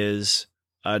there is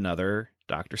another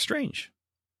Doctor Strange.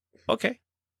 Okay.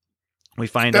 We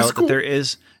find out that there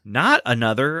is not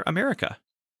another America.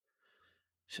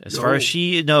 As far as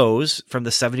she knows, from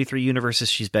the 73 universes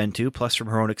she's been to, plus from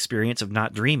her own experience of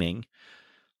not dreaming,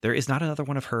 there is not another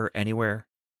one of her anywhere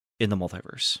in the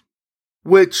multiverse.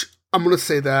 Which, I'm going to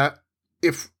say that,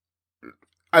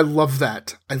 I love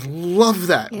that.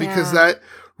 Because that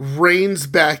reins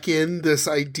back in this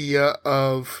idea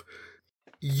of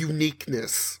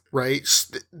uniqueness, right?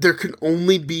 There can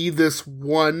only be this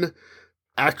one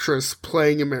actress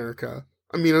playing America.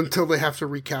 I mean, until they have to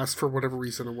recast for whatever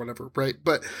reason or whatever, right?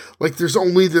 But, like, there's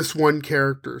only this one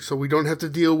character, so we don't have to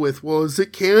deal with, well, is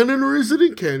it canon or is it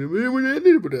in canon?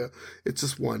 It's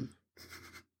just one.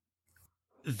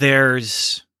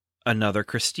 There's another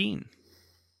Christine.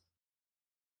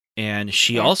 And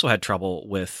she also had trouble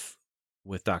with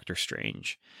Doctor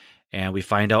Strange. And we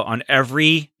find out on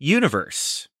every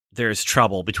universe, there's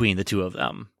trouble between the two of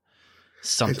them.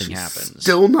 Something happens.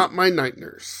 Still not my night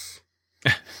nurse.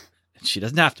 She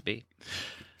doesn't have to be.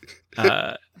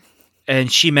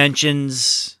 And she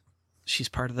mentions she's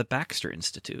part of the Baxter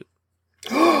Institute.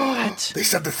 What? They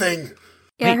said the thing.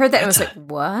 Yeah, I heard that and I was like,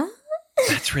 what?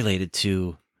 That's related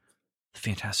to the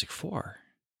Fantastic Four.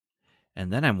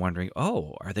 And then I'm wondering,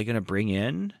 are they going to bring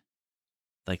in,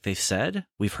 like they said,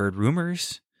 we've heard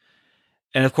rumors.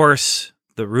 And of course,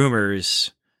 the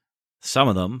rumors, some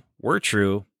of them were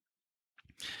true.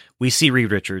 We see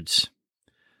Reed Richards.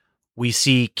 We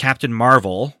see Captain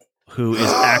Marvel, who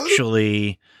is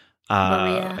actually,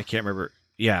 Maria. I can't remember.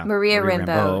 Yeah. Maria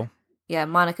Rambeau. Yeah,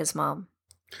 Monica's mom.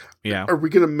 Yeah. Are we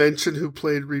going to mention who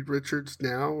played Reed Richards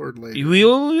now or later?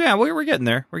 We're getting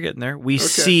there. We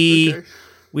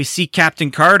see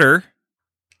Captain Carter.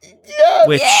 Yeah.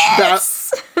 Which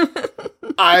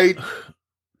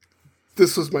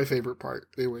this was my favorite part.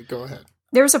 Anyway, go ahead.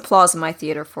 There was applause in my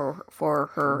theater for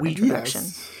her introduction.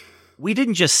 Yes. We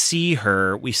didn't just see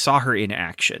her, we saw her in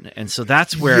action. And so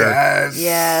that's where...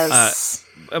 Yes.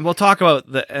 And we'll talk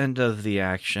about the end of the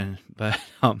action, but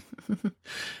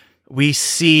we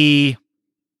see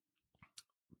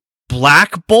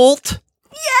Black Bolt.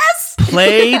 Yes!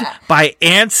 Played by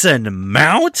Anson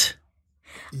Mount.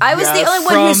 I was the only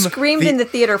one who screamed in the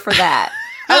theater for that.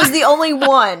 I was the only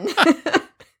one.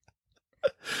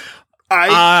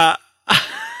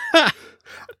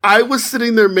 I was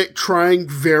sitting there trying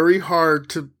very hard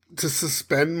to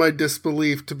suspend my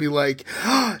disbelief, to be like,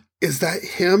 is that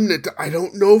him? I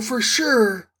don't know for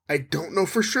sure.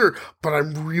 But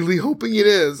I'm really hoping it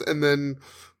is. And then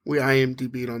we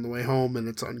IMDb'd on the way home and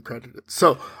it's uncredited.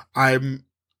 So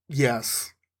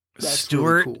yes. That's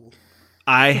Stuart, really cool.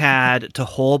 I had to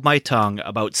hold my tongue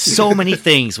about so many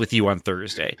things with you on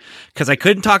Thursday because I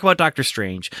couldn't talk about Doctor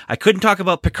Strange. I couldn't talk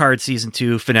about Picard season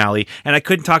 2 finale, and I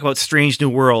couldn't talk about Strange New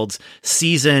Worlds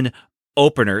series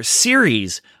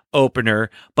opener.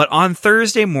 But on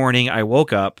Thursday morning, I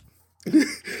woke up,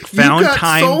 found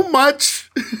time so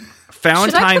much.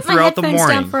 Found Should time I put throughout the my headphones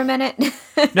morning. down for a minute?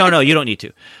 No, you don't need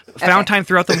to. Found time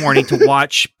throughout the morning to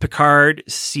watch Picard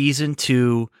season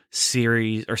 2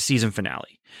 series or season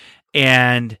finale.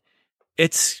 And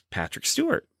it's Patrick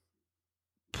Stewart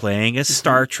playing a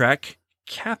Star Trek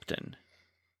captain.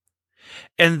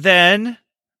 And then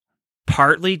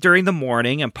partly during the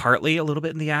morning and partly a little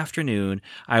bit in the afternoon,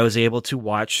 I was able to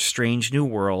watch Strange New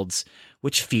Worlds,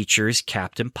 which features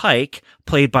Captain Pike,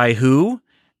 played by who?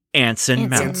 Anson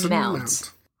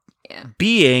Mount. Yeah.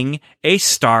 Being a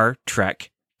Star Trek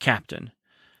captain.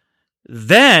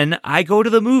 Then I go to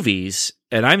the movies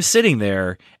and I'm sitting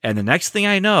there, and the next thing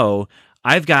I know,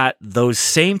 I've got those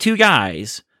same two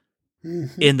guys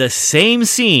in the same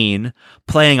scene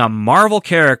playing a Marvel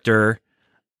character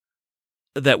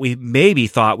that we maybe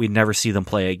thought we'd never see them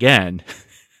play again.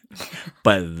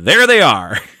 But there they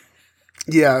are.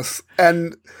 Yes,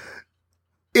 and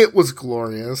it was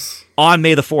glorious. On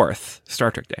May the 4th,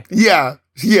 Star Trek Day. Yeah.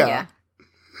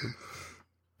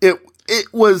 It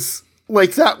was,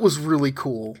 like, that was really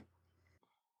cool.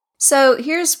 So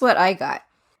here's what I got.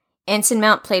 Anson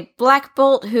Mount played Black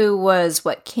Bolt, who was,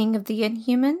 King of the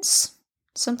Inhumans?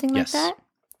 Something like that?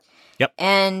 Yep.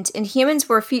 And Inhumans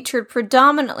were featured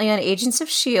predominantly on Agents of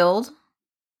S.H.I.E.L.D.,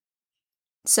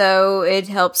 so it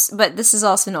helps, but this is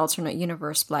also an alternate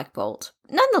universe Black Bolt.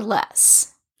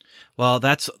 Nonetheless. Well,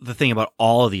 that's the thing about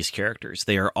all of these characters.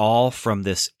 They are all from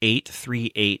this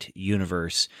 838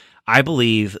 universe. I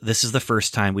believe this is the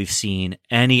first time we've seen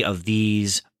any of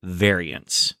these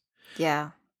variants.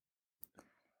 Yeah.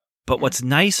 But what's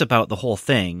nice about the whole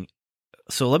thing,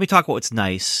 so let me talk about what's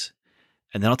nice,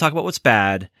 and then I'll talk about what's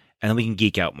bad, and then we can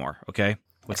geek out more, okay?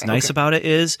 What's nice about it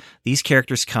is these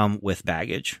characters come with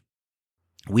baggage.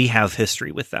 We have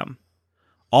history with them.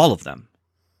 All of them.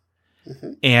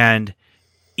 Mm-hmm. And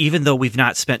even though we've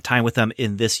not spent time with them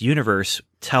in this universe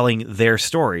telling their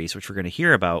stories, which we're going to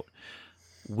hear about,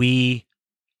 we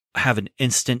have an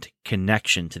instant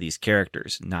connection to these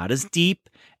characters. Not as deep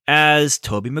as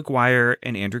Tobey Maguire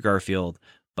and Andrew Garfield,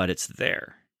 but it's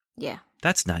there. Yeah.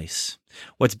 That's nice.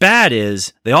 What's bad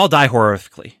is they all die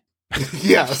horrifically.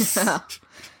 Yes.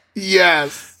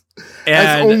 Yes.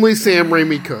 As only Sam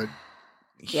Raimi could.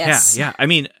 Yes. Yeah. I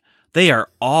mean, they are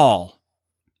all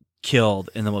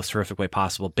killed in the most horrific way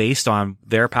possible based on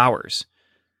their powers.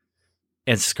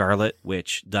 And Scarlet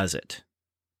Witch does it.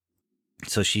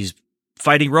 So she's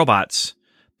fighting robots,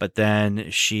 but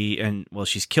then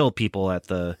she's killed people at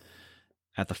the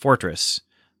fortress,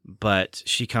 but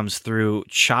she comes through,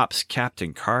 chops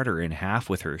Captain Carter in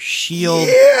half with her shield.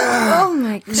 Yeah. Oh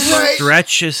my god.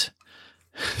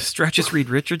 Stretches Reed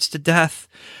Richards to death.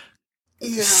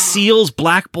 Yeah. Seals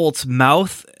Black Bolt's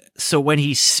mouth so when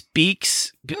he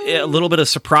speaks, a little bit of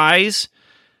surprise,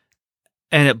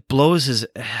 and it blows his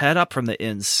head up from the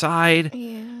inside.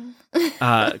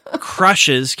 Yeah.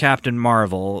 Crushes Captain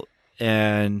Marvel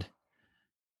and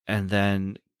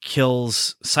then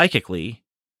psychically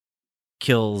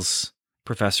kills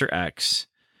Professor X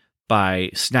by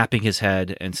snapping his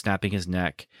head and snapping his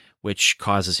neck, which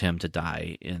causes him to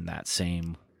die in that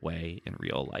same way in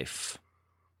real life.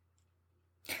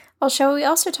 Well, shall we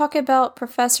also talk about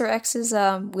Professor X's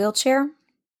wheelchair?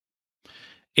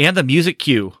 And the music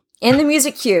cue. And the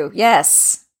music cue,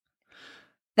 yes.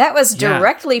 That was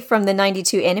directly from the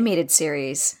 92 animated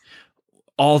series.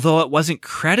 Although it wasn't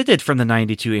credited from the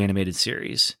 92 animated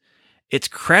series. It's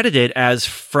credited as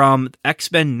from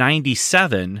X-Men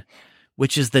 97,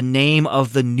 which is the name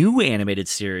of the new animated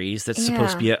series that's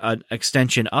supposed to be an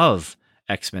extension of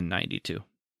X-Men 92.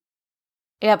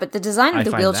 Yeah, but the design of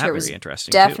the wheelchair was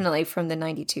definitely too. From the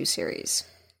 92 series.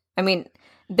 I mean,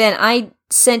 Ben, I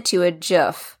sent you a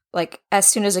GIF, as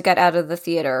soon as it got out of the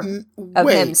theater, of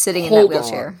him sitting in that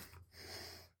wheelchair. On.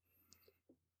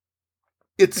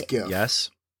 It's GIF. Yes.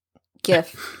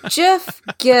 GIF.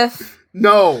 GIF.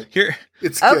 No. Here.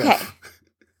 It's okay. GIF.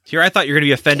 Here I thought you were going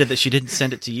to be offended that she didn't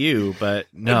send it to you, but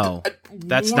no.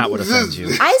 That's not what offends you.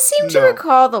 I seem to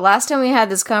recall the last time we had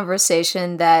this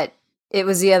conversation that it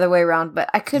was the other way around, but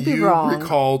I could be wrong. You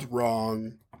recalled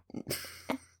wrong.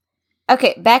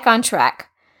 Okay, back on track.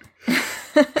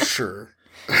 Sure.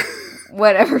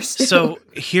 Whatever. So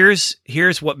here's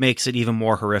what makes it even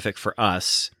more horrific for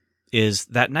us is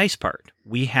that nice part.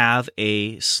 We have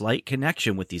a slight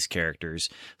connection with these characters,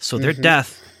 so their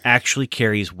death actually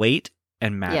carries weight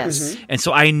and matters. Yes. And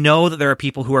so I know that there are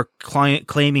people who are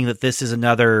claiming that this is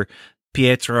another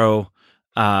Pietro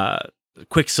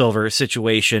Quicksilver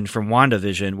situation from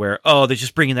WandaVision where, they're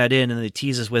just bringing that in and they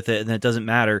tease us with it and it doesn't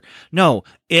matter. No,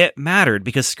 it mattered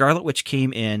because Scarlet Witch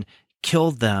came in,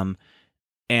 killed them,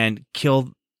 and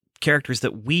killed characters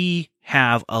that we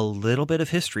have a little bit of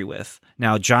history with.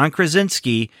 Now, John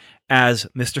Krasinski as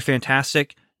Mr.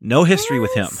 Fantastic, no history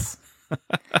with him.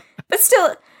 But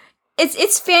still,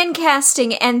 it's fan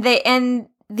casting, and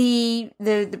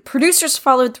the producers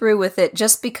followed through with it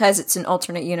just because it's an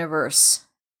alternate universe.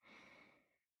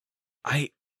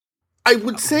 I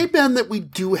would say, Ben, that we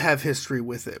do have history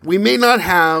with it. We may not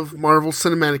have Marvel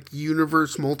Cinematic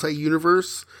Universe,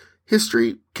 multi-universe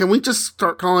history. Can we just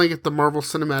start calling it the Marvel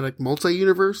Cinematic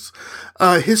Multi-Universe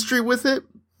history with it?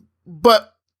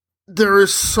 But there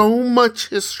is so much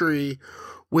history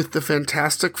with the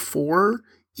Fantastic Four,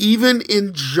 even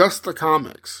in just the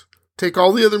comics. Take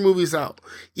all the other movies out.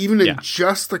 Even in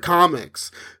just the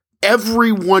comics,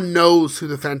 everyone knows who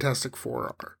the Fantastic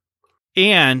Four are.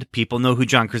 And people know who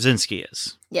John Krasinski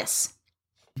is. Yes.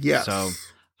 Yes. So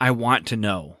I want to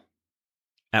know,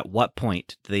 at what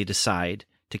point do they decide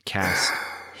to cast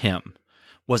him?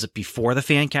 Was it before the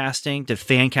fan casting? Did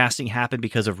fan casting happen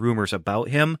because of rumors about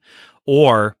him?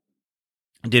 Or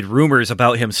did rumors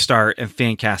about him start and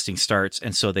fan casting starts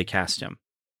and so they cast him?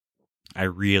 I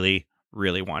really,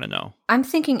 really want to know. I'm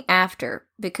thinking after,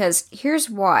 because here's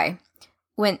why.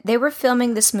 When they were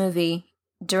filming this movie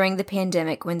during the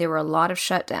pandemic, when there were a lot of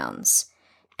shutdowns,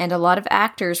 and a lot of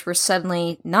actors were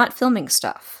suddenly not filming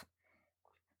stuff.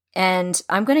 And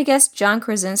I'm going to guess John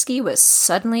Krasinski was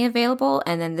suddenly available,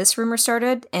 and then this rumor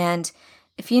started. And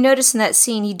if you notice in that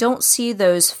scene, you don't see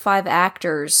those 5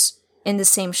 actors in the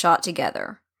same shot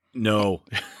together. No.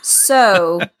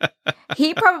 So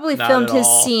he probably filmed his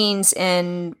scenes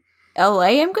in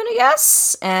LA, I'm going to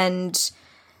guess. And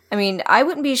I mean, I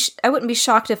wouldn't be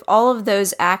shocked if all of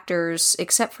those actors,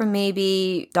 except for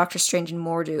maybe Doctor Strange and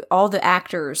Mordo, all the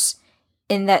actors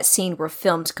in that scene were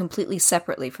filmed completely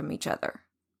separately from each other.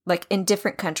 Like in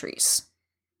different countries.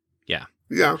 Yeah.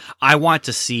 Yeah. I want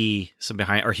to see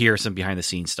hear some behind the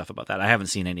scenes stuff about that. I haven't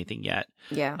seen anything yet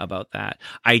about that.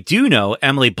 I do know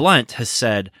Emily Blunt has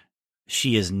said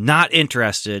she is not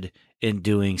interested in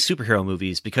doing superhero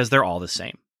movies because they're all the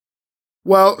same.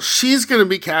 Well, she's going to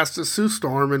be cast as Sue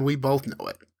Storm, and we both know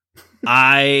it.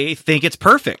 I think it's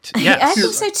perfect. Yes. I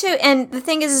think so too. And the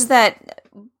thing is that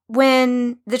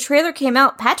when the trailer came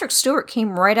out, Patrick Stewart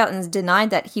came right out and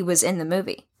denied that he was in the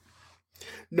movie.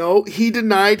 No, he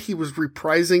denied he was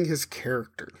reprising his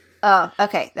character. Oh,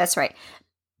 okay. That's right.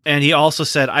 And he also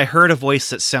said, I heard a voice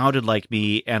that sounded like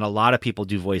me, and a lot of people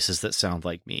do voices that sound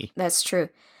like me. That's true.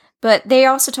 But they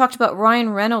also talked about Ryan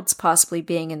Reynolds possibly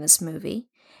being in this movie.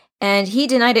 And he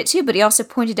denied it too, but he also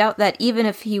pointed out that even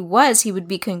if he was, he would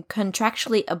be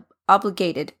contractually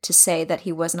obligated to say that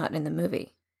he was not in the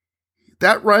movie.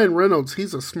 That Ryan Reynolds,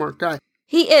 he's a smart guy.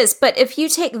 He is, but if you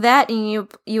take that and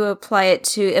you apply it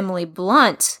to Emily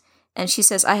Blunt, and she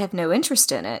says, I have no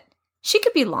interest in it, she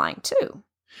could be lying too.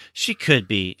 She could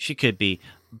be.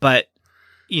 But,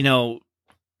 you know,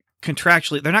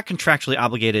 contractually, they're not contractually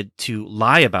obligated to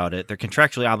lie about it. They're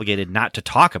contractually obligated not to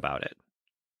talk about it.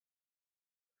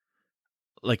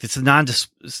 Like it's a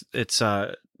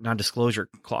non-disclosure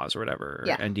clause or whatever, or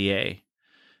NDA.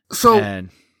 So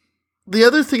the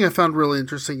other thing I found really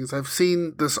interesting is I've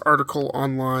seen this article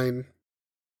online,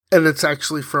 and it's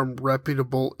actually from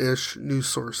reputable-ish news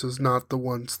sources, not the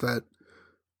ones that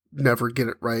never get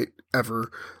it right,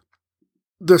 ever.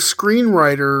 The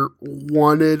screenwriter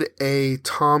wanted a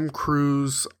Tom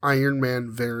Cruise Iron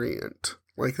Man variant.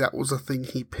 Like, that was a thing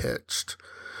he pitched.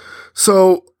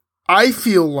 So, I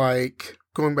feel like,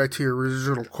 going back to your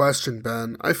original question,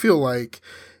 Ben, I feel like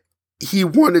he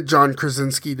wanted John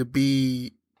Krasinski to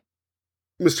be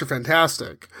Mr.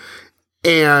 Fantastic,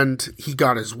 and he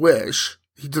got his wish.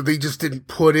 They just didn't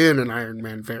put in an Iron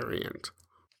Man variant.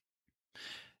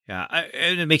 Yeah,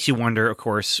 and it makes you wonder, of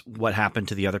course, what happened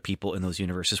to the other people in those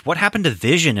universes. What happened to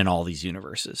Vision in all these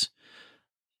universes?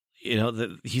 You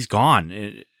know, he's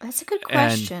gone. That's a good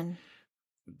question. And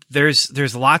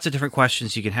there's lots of different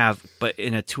questions you can have, but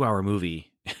in a 2-hour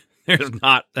movie, there's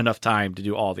not enough time to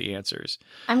do all the answers.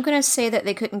 I'm going to say that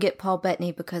they couldn't get Paul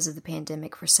Bettany because of the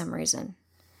pandemic for some reason.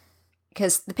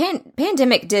 Because the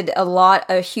pandemic did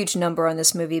a huge number on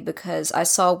this movie, because I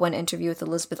saw one interview with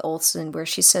Elizabeth Olsen where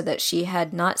she said that she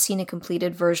had not seen a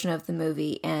completed version of the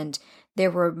movie, and there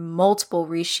were multiple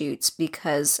reshoots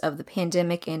because of the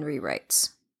pandemic and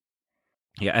rewrites.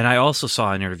 Yeah, and I also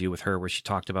saw an interview with her where she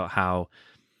talked about how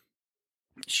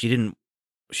she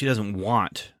doesn't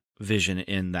want Vision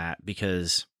in that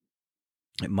because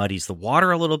it muddies the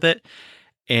water a little bit,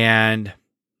 and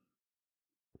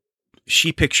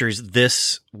she pictures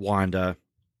this Wanda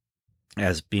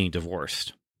as being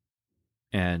divorced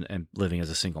and living as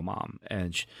a single mom.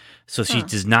 And so she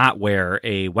does not wear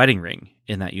a wedding ring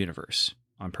in that universe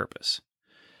on purpose.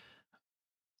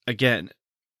 Again,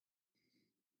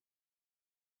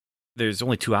 there's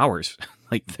only 2 hours.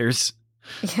 Like there's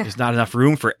not enough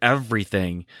room for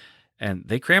everything. And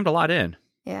they crammed a lot in.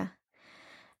 Yeah.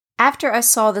 After I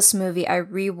saw this movie, I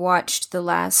rewatched the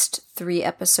last 3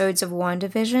 episodes of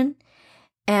WandaVision.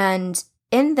 And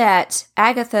in that,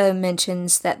 Agatha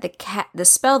mentions that the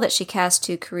spell that she cast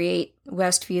to create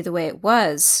Westview the way it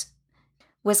was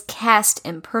cast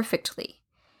imperfectly.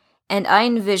 And I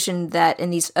envisioned that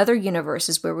in these other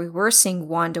universes where we were seeing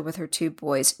Wanda with her 2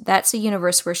 boys, that's a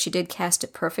universe where she did cast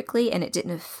it perfectly and it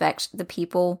didn't affect the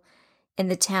people in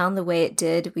the town the way it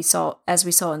did. As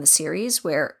we saw in the series,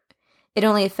 where it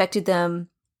only affected them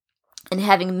and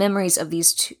having memories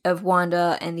of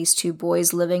Wanda and these 2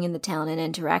 boys living in the town and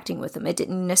interacting with them. It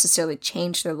didn't necessarily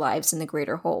change their lives in the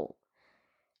greater whole.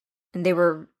 And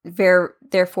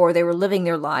therefore they were living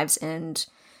their lives and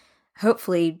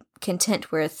hopefully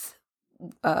content with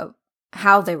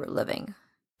how they were living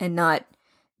and not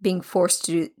being forced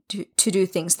to do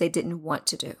things they didn't want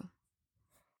to do.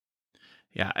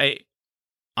 Yeah,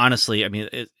 honestly, I mean,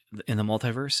 in the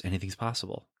multiverse, anything's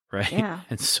possible, right? Yeah.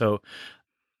 And so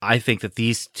I think that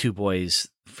these two boys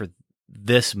for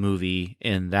this movie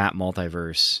in that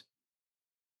multiverse,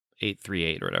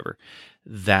 838 or whatever,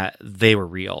 that they were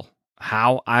real.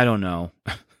 How? I don't know.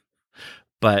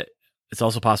 But it's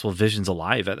also possible Vision's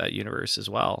alive at that universe as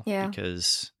well. Yeah.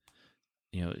 Because,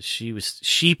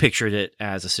 she pictured it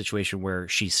as a situation where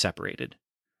she's separated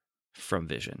from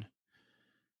Vision.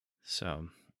 So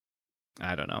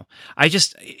I don't know.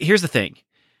 Here's the thing.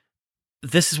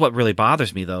 This is what really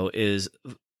bothers me though, is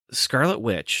Scarlet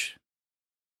Witch.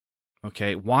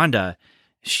 Okay. Wanda,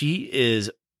 she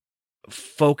is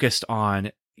focused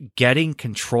on getting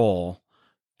control,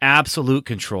 absolute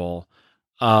control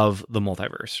of the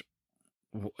multiverse,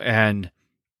 and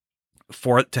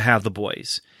for it to have the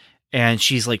boys. And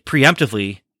she's like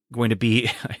preemptively going to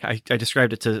be, I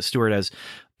described it to Stuart as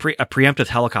a preemptive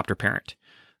helicopter parent,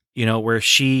 where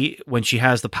when she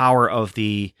has the power of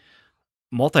the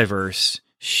multiverse,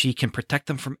 she can protect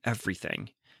them from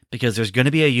everything, because there's going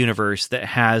to be a universe that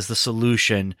has the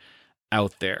solution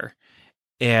out there.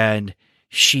 And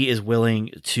she is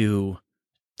willing to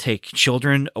take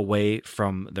children away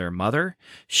from their mother.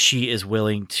 She is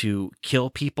willing to kill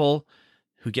people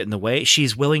who get in the way.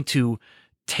 She's willing to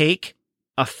take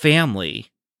a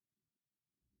family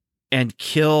and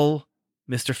kill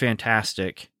Mr.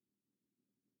 Fantastic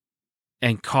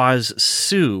and cause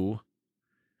Sue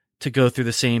to go through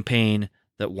the same pain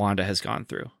that Wanda has gone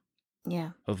through.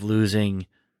 Yeah. Of losing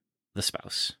the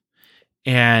spouse.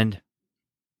 And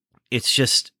it's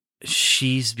just,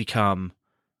 she's become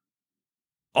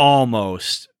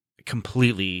almost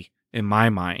completely, in my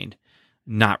mind,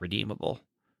 not redeemable.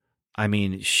 I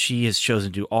mean, she has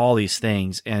chosen to do all these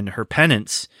things, and her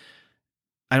penance,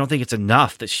 I don't think it's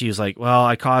enough that she was like, well,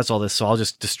 I caused all this, so I'll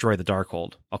just destroy the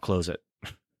Darkhold. I'll close it.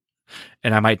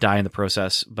 And I might die in the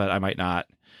process, but I might not.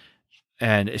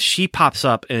 And if she pops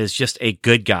up and is just a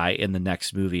good guy in the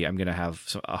next movie, I'm going to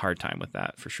have a hard time with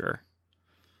that for sure.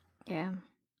 Yeah.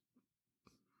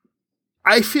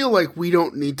 I feel like we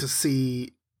don't need to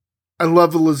see... I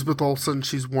love Elizabeth Olsen.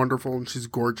 She's wonderful and she's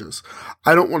gorgeous.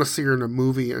 I don't want to see her in a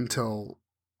movie until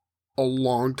a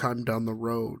long time down the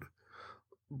road.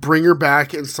 Bring her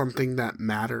back in something that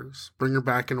matters. Bring her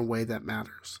back in a way that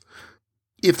matters.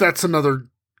 If that's another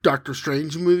Doctor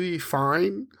Strange movie,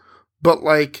 fine. But,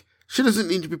 she doesn't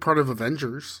need to be part of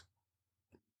Avengers.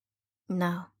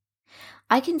 No.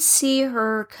 I can see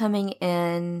her coming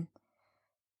in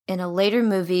a later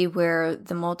movie where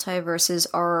the multiverses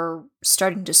are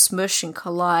starting to smush and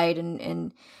collide,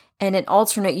 and an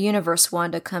alternate universe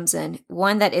Wanda comes in.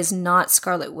 One that is not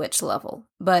Scarlet Witch level,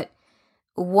 but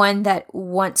one that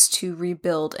wants to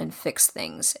rebuild and fix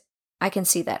things. I can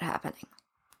see that happening.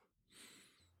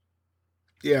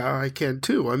 Yeah, I can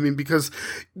too. I mean, because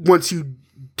once you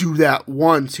do that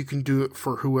once, you can do it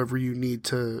for whoever you need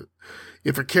to.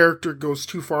 If a character goes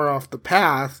too far off the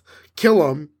path, kill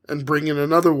them and bring in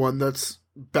another one that's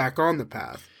back on the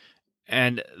path.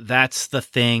 And that's the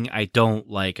thing I don't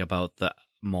like about the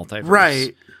multiverse.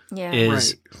 Right. Yeah.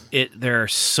 There are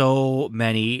so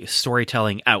many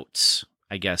storytelling outs,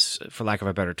 I guess, for lack of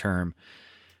a better term.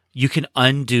 You can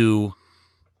undo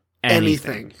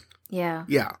anything. Yeah.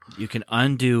 Yeah. You can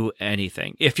undo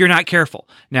anything if you're not careful.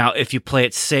 Now, if you play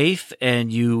it safe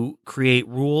and you create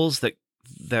rules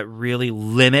that really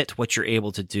limit what you're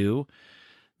able to do,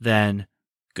 then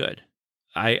good.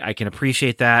 I can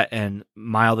appreciate that, and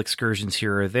mild excursions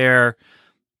here or there.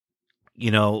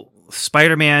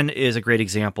 Spider-Man is a great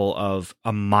example of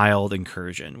a mild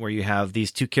incursion where you have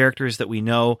these two characters that we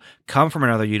know come from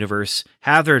another universe,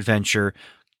 have their adventure,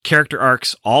 character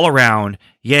arcs all around,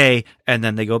 yay, and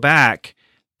then they go back.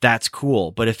 That's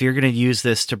cool. But if you're going to use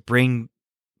this to bring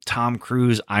Tom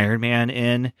Cruise Iron Man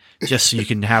in just so you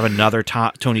can have another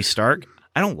Tony Stark,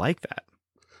 I don't like that.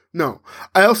 No.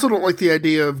 I also don't like the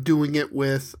idea of doing it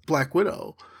with Black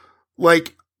Widow. Her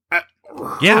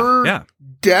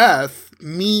death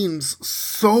means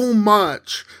so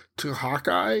much to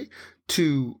Hawkeye,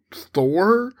 to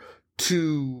Thor,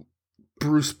 to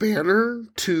Bruce Banner,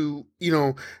 to,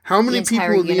 how many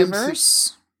people in the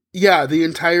universe? The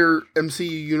entire MCU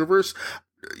universe.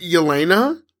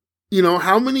 Yelena,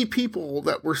 how many people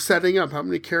that we're setting up, how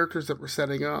many characters that we're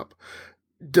setting up,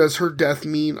 does her death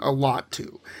mean a lot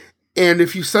to? And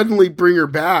if you suddenly bring her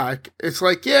back, it's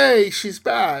like, yay, she's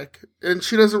back. And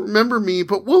she doesn't remember me,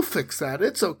 but we'll fix that.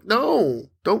 It's okay. No,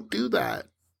 don't do that.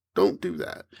 Don't do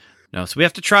that. No, so we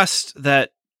have to trust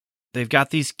that they've got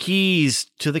these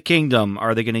keys to the kingdom.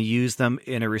 Are they going to use them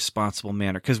in a responsible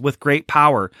manner? Because with great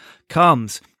power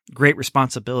comes great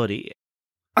responsibility.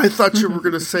 I thought you were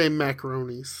going to say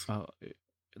macaronis. Oh,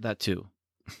 that too.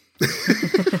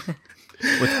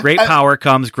 With great power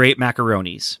comes great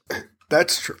macaronis.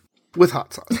 That's true. With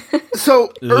hot sauce.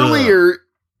 So earlier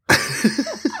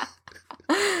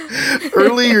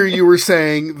you were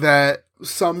saying that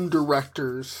some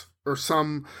directors or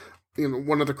some,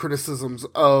 one of the criticisms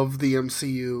of the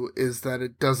MCU is that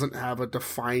it doesn't have a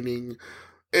defining,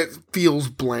 it feels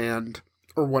bland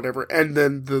or whatever. And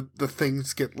then the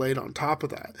things get laid on top of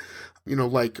that.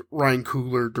 Like Ryan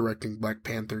Coogler directing Black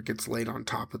Panther gets laid on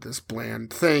top of this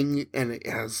bland thing, and it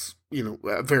has,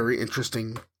 a very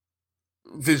interesting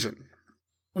vision.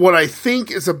 What I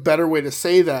think is a better way to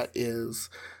say that is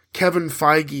Kevin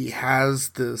Feige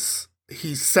has this,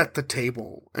 he's set the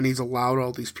table, and he's allowed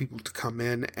all these people to come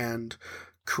in and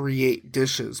create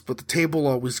dishes, but the table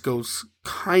always goes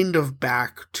kind of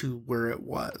back to where it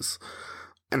was.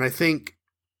 And I think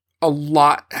a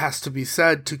lot has to be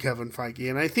said to Kevin Feige,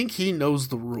 and I think he knows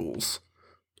the rules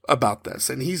about this,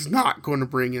 and he's not going to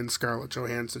bring in Scarlett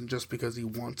Johansson just because he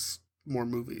wants more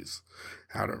movies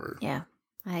out of her. Yeah,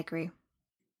 I agree.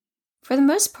 For the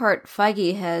most part,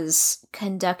 Feige has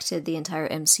conducted the entire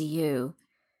MCU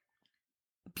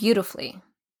beautifully,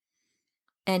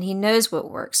 and he knows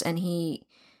what works, and he'll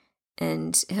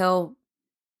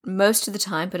most of the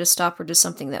time put a stopper to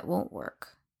something that won't work.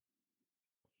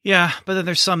 Yeah, but then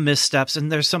there's some missteps,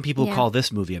 and there's some people who call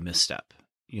this movie a misstep.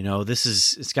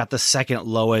 It's got the second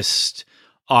lowest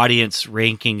audience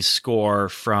ranking score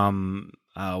from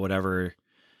whatever.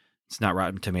 It's not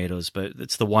Rotten Tomatoes, but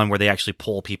it's the one where they actually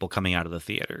poll people coming out of the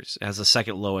theaters. It has the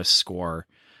second lowest score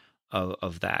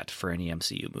of that for any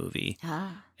MCU movie.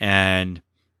 Ah. And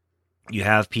you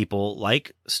have people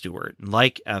like Stuart and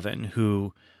like Evan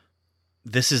who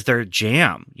this is their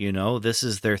jam, this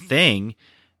is their thing.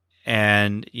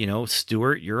 And,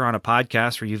 Stuart, you're on a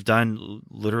podcast where you've done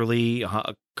literally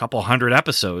a couple hundred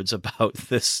episodes about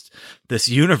this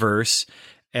universe,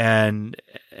 and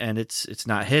it's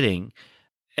not hitting.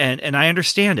 And I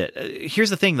understand it.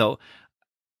 Here's the thing, though.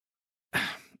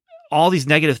 All these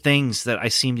negative things that I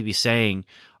seem to be saying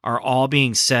are all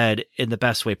being said in the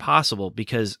best way possible,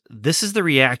 because this is the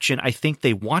reaction I think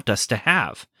they want us to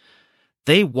have.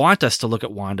 They want us to look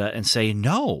at Wanda and say,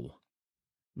 no,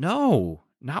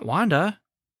 not Wanda.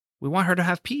 We want her to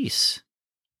have peace.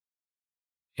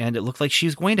 And it looked like she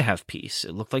was going to have peace.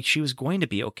 It looked like she was going to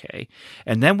be okay.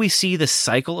 And then we see the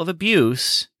cycle of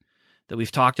abuse that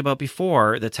we've talked about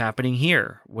before that's happening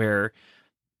here, where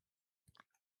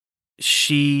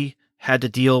she had to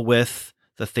deal with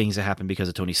the things that happened because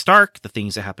of Tony Stark, the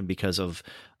things that happened because of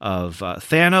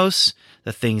Thanos,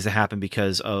 the things that happened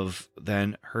because of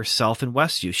then herself and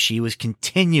Westview. She was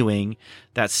continuing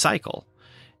that cycle.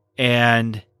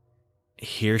 And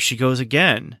here she goes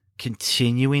again,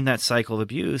 continuing that cycle of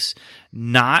abuse,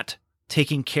 not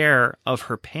taking care of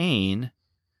her pain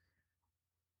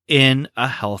in a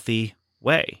healthy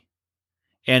way.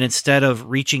 And instead of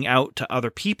reaching out to other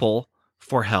people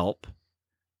for help,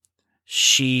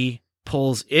 she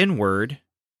pulls inward,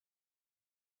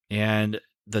 and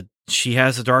she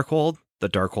has the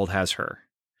Darkhold has her.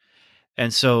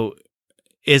 And so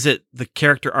is it the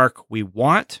character arc we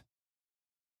want?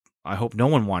 I hope no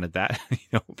one wanted that,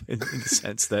 in the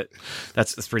sense that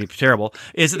that's pretty terrible.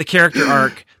 Is it the character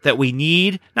arc that we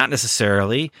need? Not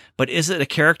necessarily, but is it a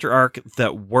character arc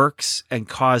that works and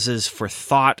causes for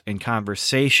thought and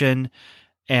conversation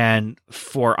and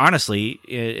for, honestly,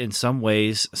 in some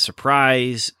ways,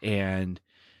 surprise and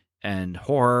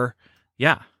horror?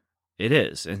 Yeah, it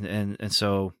is. And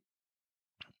so,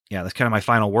 yeah, that's kind of my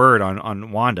final word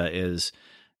on Wanda is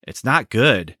it's not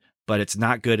good, but it's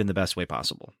not good in the best way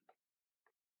possible.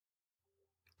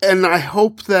 And I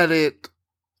hope that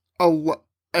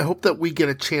I hope that we get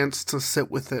a chance to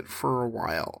sit with it for a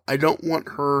while. I don't want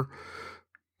her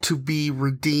to be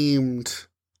redeemed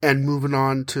and moving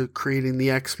on to creating the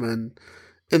X-Men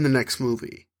in the next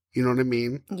movie. You know what I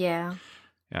mean? Yeah.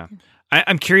 Yeah.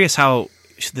 I'm curious how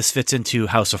this fits into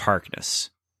House of Harkness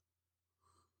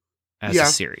as a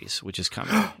series, which is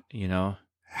coming,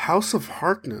 House of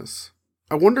Harkness.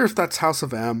 I wonder if that's House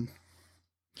of M.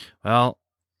 Well,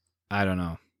 I don't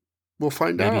know. We'll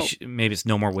find out. Maybe it's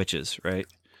No More Witches, right?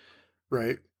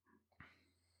 Right.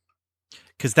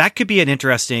 Because that could be an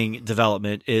interesting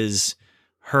development, is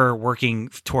her working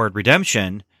toward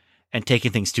redemption and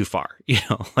taking things too far,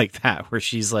 like that, where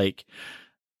she's like,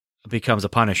 becomes a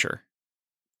Punisher.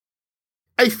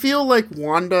 I feel like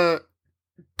Wanda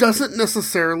doesn't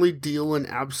necessarily deal in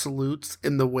absolutes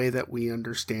in the way that we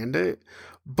understand it,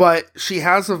 but she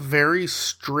has a very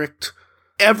strict,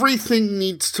 everything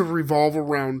needs to revolve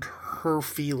around her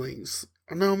feelings.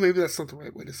 No, maybe that's not the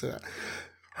right way to say that.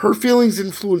 Her feelings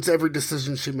influence every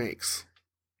decision she makes.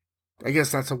 I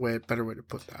guess that's a better way to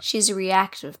put that. She's a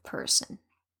reactive person.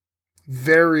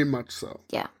 Very much so.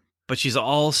 Yeah. But she's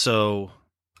also,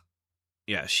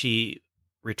 she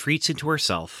retreats into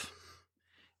herself,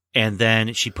 and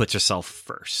then she puts herself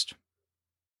first.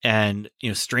 And,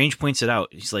 Strange points it out.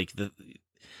 He's like,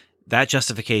 that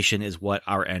justification is what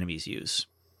our enemies use.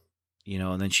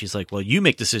 And then she's like, well, you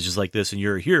make decisions like this and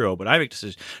you're a hero, but I make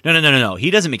decisions. No. He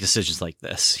doesn't make decisions like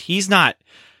this. He's not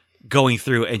going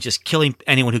through and just killing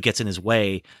anyone who gets in his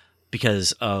way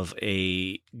because of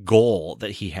a goal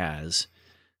that he has.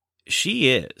 She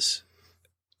is.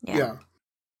 Yeah.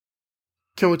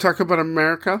 Can we talk about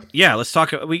America? Yeah, let's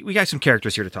talk. We got some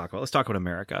characters here to talk about. Let's talk about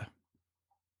America.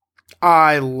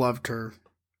 I loved her.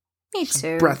 Me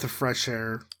too. Breath of fresh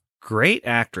air. Great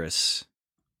actress.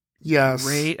 Yes.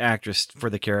 Great actress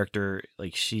for the character.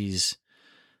 Like, she's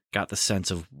got the sense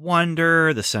of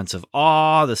wonder, the sense of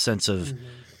awe, the sense of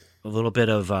a little bit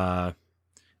of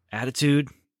attitude.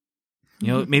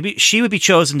 Maybe she would be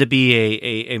chosen to be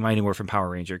a Mighty Morphin Power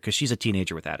Ranger because she's a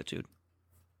teenager with attitude.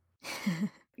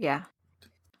 Yeah.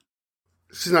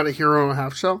 She's not a hero in a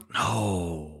half shell?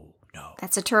 No.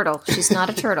 That's a turtle. She's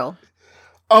not a turtle.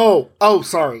 Oh,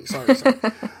 sorry.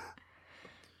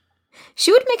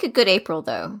 She would make a good April,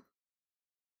 though.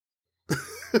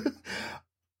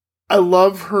 I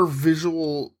love her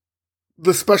visual,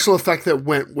 the special effect that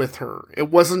went with her. It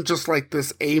wasn't just like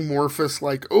this amorphous,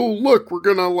 like, oh, look, we're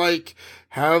gonna like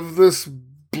have this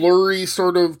blurry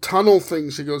sort of tunnel thing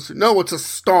she goes through. No, it's a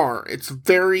star. It's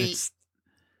very...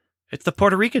 It's the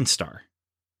Puerto Rican star.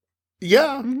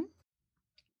 Yeah. Mm-hmm.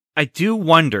 I do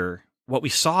wonder what we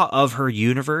saw of her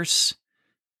universe.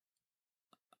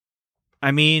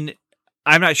 I mean,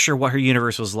 I'm not sure what her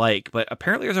universe was like, but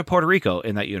apparently there's a Puerto Rico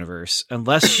in that universe.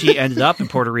 Unless she ended up in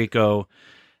Puerto Rico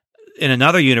in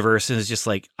another universe and is just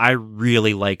like, I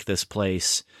really like this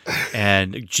place.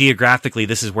 And geographically,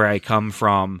 this is where I come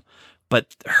from.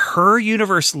 But her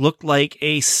universe looked like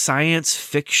a science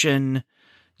fiction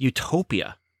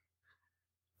utopia.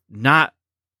 Not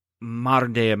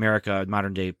modern day America,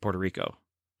 modern day Puerto Rico.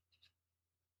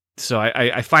 So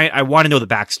I want to know the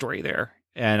backstory there.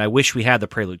 And I wish we had the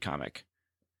Prelude comic.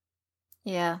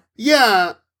 Yeah.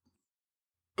 Yeah.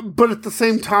 But at the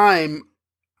same time,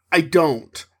 I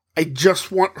don't. I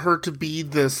just want her to be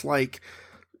this, like,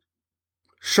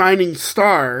 shining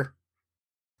star.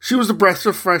 She was a breath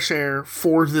of fresh air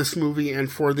for this movie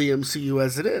and for the MCU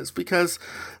as it is. Because,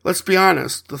 let's be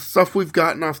honest, the stuff we've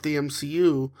gotten off the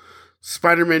MCU,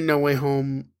 Spider-Man No Way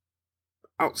Home,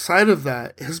 outside of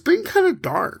that, has been kind of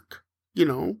dark.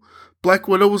 Black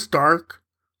Widow was dark.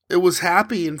 It was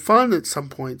happy and fun at some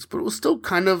points, but it was still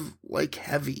kind of, like,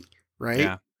 heavy, right?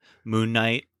 Yeah. Moon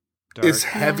Knight. Dark. Is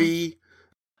heavy.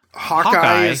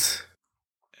 Hawkeye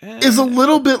is a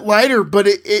little bit lighter, but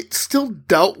it still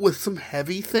dealt with some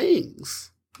heavy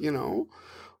things,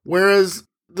 Whereas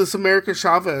this America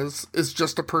Chavez is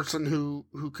just a person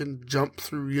who can jump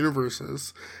through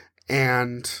universes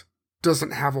and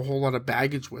doesn't have a whole lot of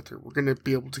baggage with her. We're going to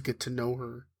be able to get to know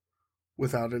her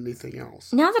without anything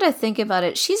else. Now that I think about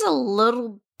it, she's a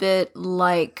little bit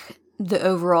like the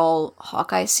overall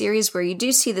Hawkeye series, where you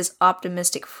do see this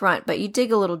optimistic front, but you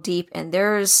dig a little deep and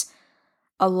there's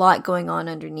a lot going on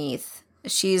underneath.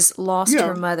 She's lost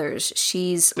her mothers.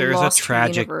 There's lost a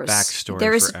tragic her universe.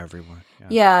 backstory for everyone.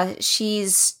 Yeah, she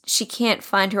can't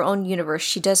find her own universe.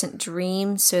 She doesn't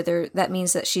dream, so that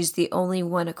means that she's the only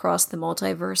one across the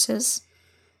multiverses.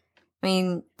 I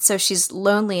mean, so she's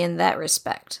lonely in that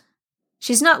respect.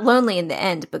 She's not lonely in the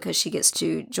end because she gets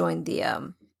to join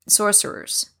the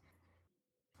sorcerers.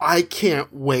 I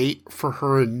can't wait for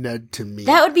her and Ned to meet.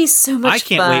 That would be so much fun. I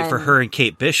can't wait for her and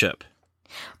Kate Bishop.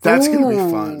 That's going to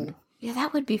be fun. Yeah,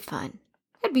 that would be fun.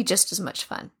 That'd be just as much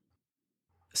fun.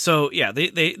 So, yeah,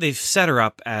 they've set her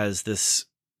up as this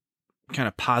kind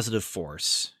of positive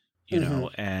force,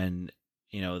 and,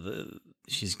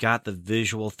 she's got the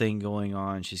visual thing going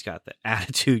on. She's got the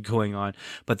attitude going on.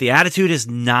 But the attitude is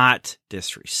not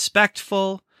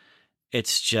disrespectful.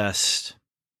 It's just,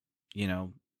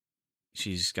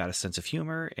 she's got a sense of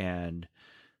humor, and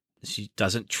she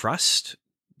doesn't trust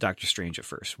Doctor Strange at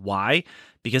first. Why?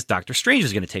 Because Doctor Strange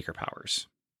is going to take her powers.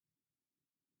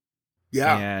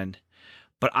 Yeah.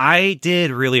 But I did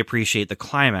really appreciate the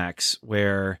climax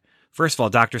where, first of all,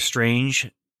 Doctor Strange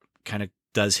kind of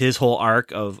does his whole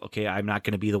arc of, okay, I'm not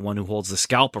going to be the one who holds the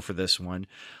scalpel for this one.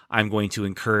 I'm going to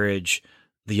encourage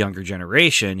the younger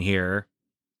generation here.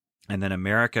 And then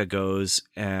America goes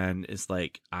and is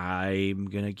like, I'm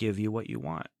going to give you what you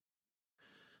want.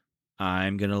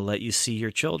 I'm going to let you see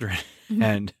your children.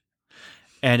 Mm-hmm.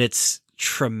 And it's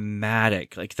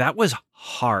traumatic. Like, that was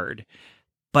hard.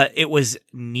 but it was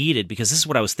needed because this is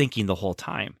what I was thinking the whole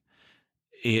time.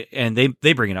 And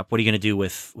they bring it up. What are you going to do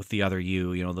with the other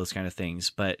you? You know, those kind of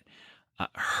things. But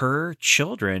her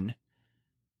children,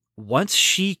 once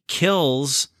she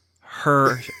kills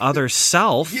her other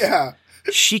self,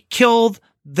 she killed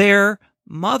their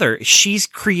mother. She's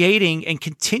creating and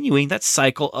continuing that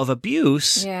cycle of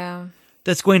abuse. Yeah.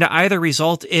 That's going to either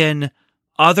result in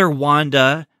other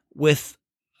Wanda with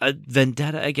a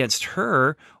vendetta against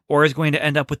her, or is going to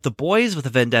end up with the boys with a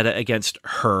vendetta against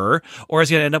her, or is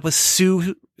going to end up with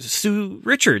Sue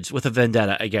Richards with a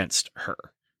vendetta against her.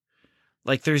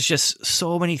 Like, there's just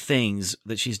so many things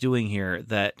that she's doing here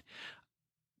that,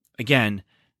 again,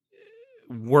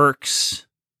 works,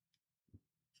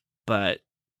 but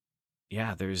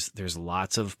yeah, there's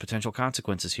lots of potential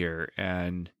consequences here,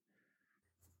 and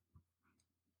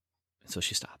so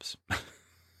she stops.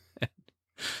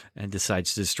 And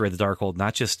decides to destroy the Darkhold,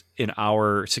 not just in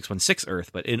our 616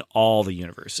 Earth, but in all the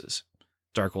universes.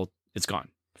 Darkhold, it's gone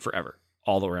forever,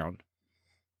 all around.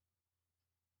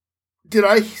 Did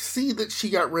I see that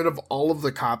she got rid of all of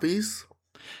the copies?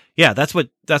 Yeah, that's what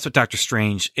Doctor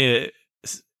Strange is.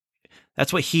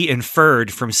 That's what he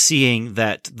inferred from seeing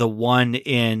that the one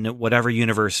in whatever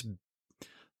universe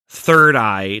Third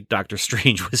Eye Doctor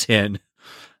Strange was in,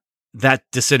 that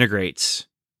disintegrates.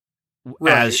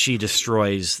 Right. As she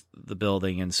destroys the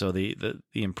building. And so the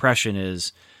impression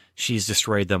is she's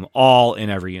destroyed them all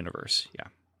in every universe. Yeah.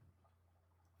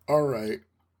 All right.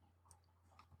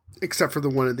 Except for the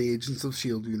one in the Agents of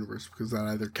S.H.I.E.L.D. universe, because that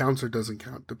either counts or doesn't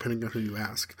count, depending on who you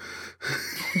ask.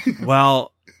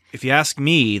 Well, if you ask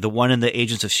me, the one in the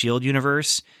Agents of S.H.I.E.L.D.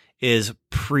 universe is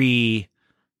pre-Branch.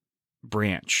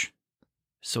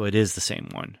 So it is the same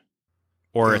one.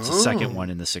 Or it's the second one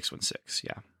in the 616.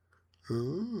 Yeah.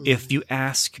 Ooh. If you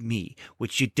ask me,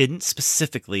 which you didn't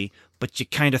specifically, but you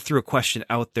kind of threw a question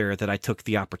out there that I took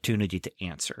the opportunity to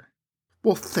answer.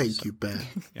 Well, thank you, Ben.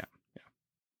 Yeah.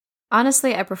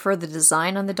 Honestly, I prefer the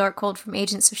design on the Darkhold from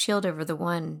Agents of S.H.I.E.L.D. over the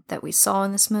one that we saw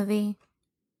in this movie.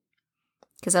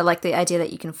 Because I like the idea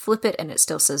that you can flip it and it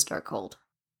still says Darkhold.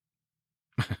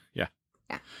 Yeah.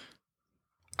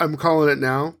 I'm calling it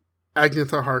now.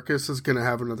 Agnetha Harkness is going to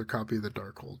have another copy of the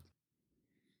Darkhold.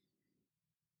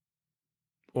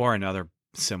 Or another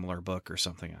similar book or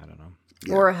something. I don't know.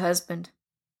 Yeah. Or a husband.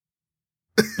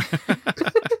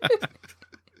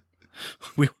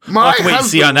 We'll have to wait and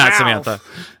see on that, Samantha.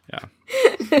 Yeah.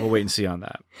 We'll wait and see on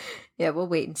that. Yeah, we'll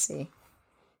wait and see.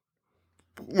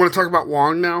 Want to talk about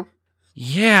Wong now?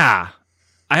 Yeah.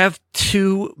 I have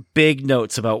two big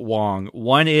notes about Wong.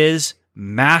 One is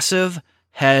massive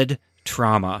head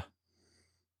trauma.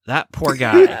 That poor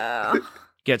guy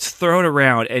gets thrown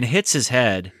around and hits his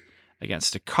head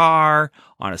against a car,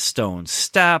 on a stone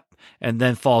step, and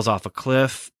then falls off a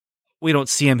cliff. We don't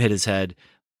see him hit his head,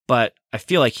 but I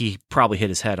feel like he probably hit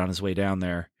his head on his way down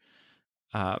there.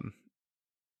 But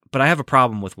I have a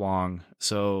problem with Wong,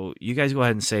 so you guys go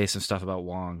ahead and say some stuff about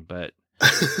Wong, but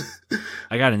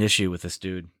I got an issue with this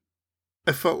dude.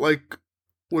 I felt like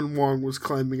when Wong was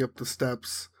climbing up the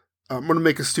steps, I'm going to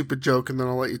make a stupid joke and then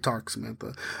I'll let you talk,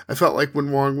 Samantha. I felt like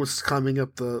when Wong was climbing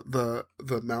up the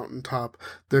mountaintop,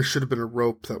 there should have been a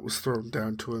rope that was thrown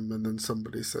down to him, and then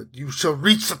somebody said, "You shall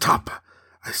reach the top.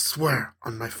 I swear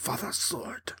on my father's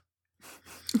sword."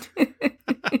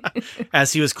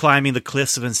 As he was climbing the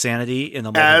cliffs of insanity in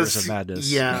the Multiverse of Madness.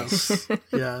 Yes.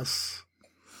 Yes.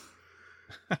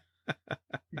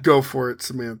 Go for it,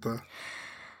 Samantha.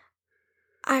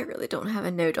 I really don't have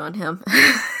a note on him.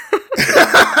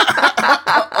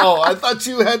 Oh, I thought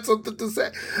you had something to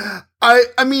say.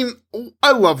 I mean,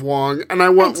 I love Wong, and I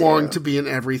want Wong to be in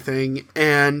everything,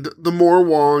 and the more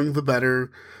Wong, the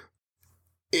better.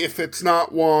 If it's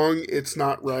not Wong, it's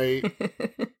not right.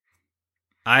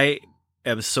 I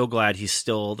am so glad he's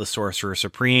still the Sorcerer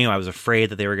Supreme. I was afraid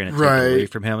that they were going to take it away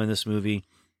from him in this movie.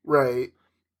 Right.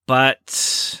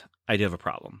 But I do have a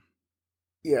problem.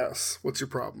 Yes. What's your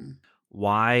problem?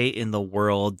 Why in the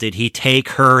world did he take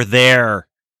her there?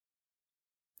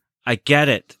 I get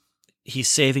it. He's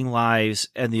saving lives,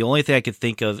 and the only thing I could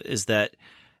think of is that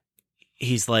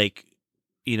he's like,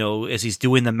 you know, as he's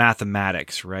doing the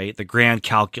mathematics, right? The grand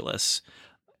calculus.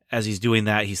 As he's doing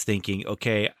that, he's thinking,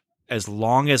 okay, as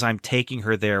long as I'm taking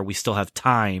her there, we still have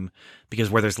time, because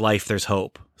where there's life, there's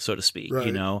hope, so to speak,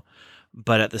 you know?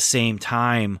 But at the same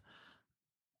time,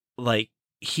 like,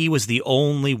 he was the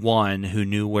only one who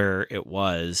knew where it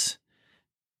was.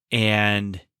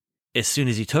 And as soon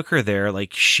as he took her there,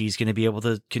 like, she's going to be able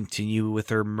to continue with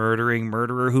her murdering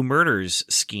murderer who murders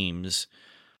schemes.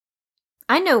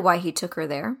 I know why he took her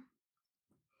there.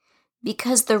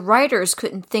 Because the writers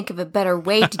couldn't think of a better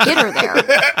way to get her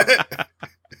there.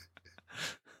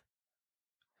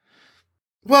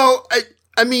 Well,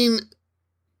 I mean,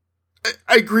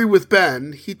 I agree with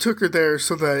Ben. He took her there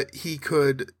so that he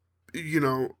could,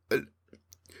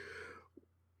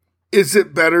 is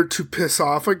it better to piss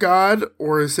off a god,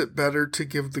 or is it better to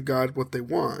give the god what they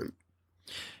want?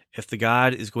 If the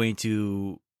god is going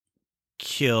to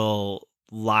kill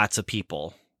lots of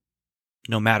people,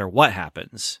 no matter what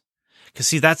happens, because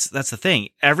see, that's the thing.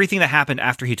 Everything that happened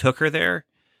after he took her there,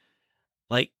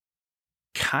 like,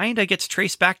 kind of gets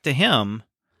traced back to him,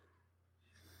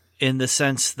 in the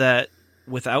sense that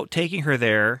without taking her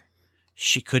there,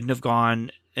 she couldn't have gone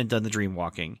and done the dream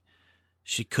walking.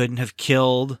 She couldn't have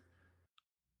killed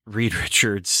Reed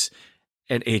Richards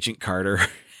and Agent Carter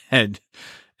and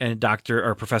Dr.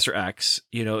 or Professor X.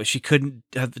 She couldn't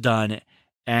have done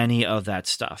any of that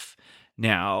stuff.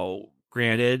 Now,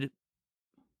 granted,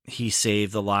 he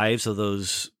saved the lives of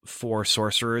those 4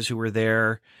 sorcerers who were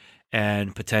there,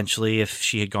 and potentially if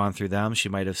she had gone through them, she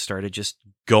might have started just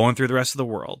going through the rest of the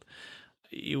world.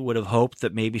 You would have hoped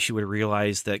that maybe she would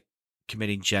realize that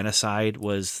committing genocide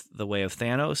was the way of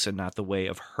Thanos and not the way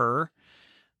of her.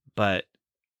 But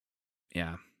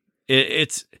yeah,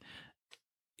 it's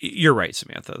you're right,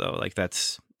 Samantha, though. Like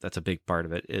that's a big part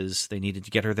of it, is they needed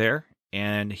to get her there,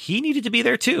 and he needed to be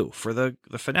there too for the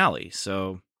finale.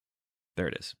 So there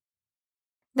it is.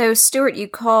 Though, Stuart, you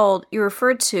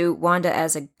referred to Wanda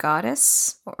as a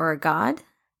goddess or a god.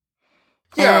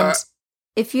 Yeah. And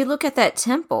if you look at that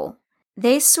temple,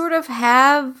 they sort of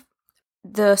have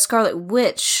the Scarlet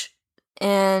Witch,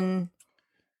 and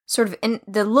sort of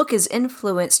the look is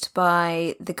influenced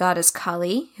by the goddess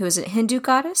Kali, who is a Hindu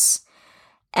goddess.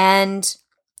 And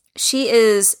she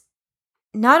is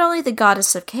not only the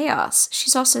goddess of chaos,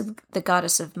 she's also the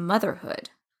goddess of motherhood,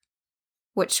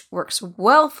 which works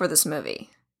well for this movie.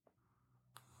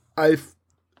 I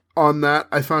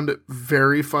found it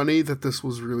very funny that this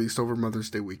was released over Mother's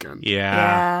Day weekend.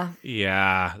 Yeah,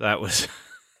 that was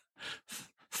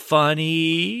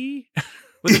funny.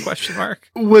 With a question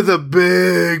mark? With a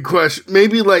big question.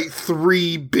 Maybe like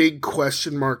 3 big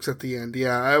question marks at the end.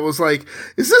 Yeah, I was like,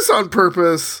 is this on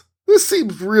purpose? This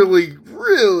seems really,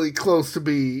 really close to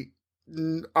be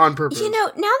on purpose.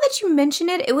 Now that you mention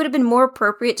it, it would have been more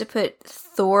appropriate to put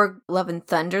Thor Love and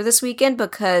Thunder this weekend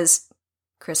because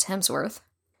Chris Hemsworth.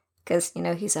 Because,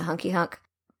 he's a hunky hunk.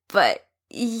 But,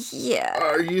 yeah.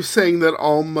 Are you saying that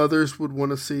all mothers would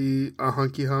want to see a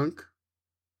hunky hunk?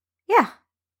 Yeah.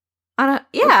 Okay.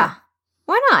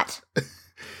 Why not?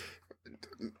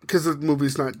 Because the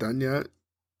movie's not done yet.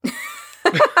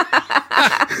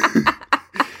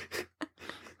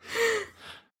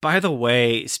 By the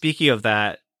way, speaking of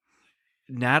that,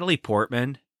 Natalie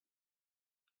Portman,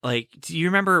 do you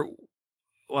remember?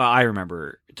 Well, I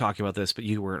remember talking about this, but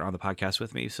you weren't on the podcast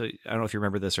with me, so I don't know if you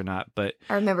remember this or not. But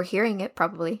I remember hearing it,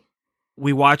 probably.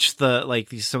 We watched some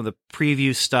of the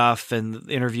preview stuff and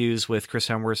interviews with Chris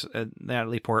Hemsworth and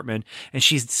Natalie Portman, and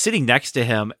she's sitting next to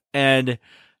him, and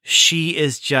she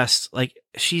is just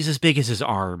she's as big as his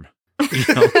arm.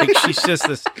 She's just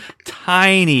this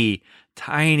tiny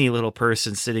little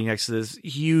person sitting next to this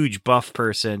huge buff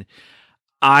person.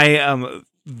 I am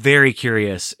very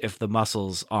curious if the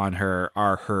muscles on her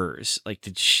are hers.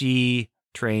 Did she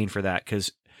train for that?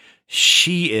 Because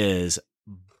she is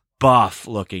buff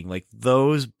looking.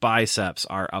 Those biceps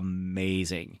are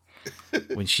amazing.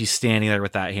 When she's standing there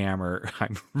with that hammer,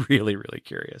 I'm really, really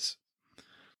curious.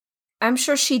 I'm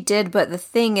sure she did, but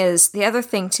the other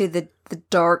thing too, the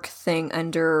dark thing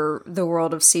under the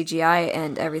world of CGI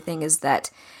and everything is that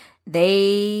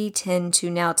they tend to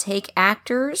now take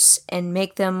actors and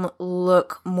make them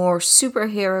look more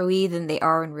superhero-y than they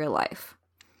are in real life.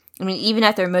 I mean, even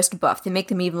at their most buff, they make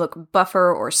them even look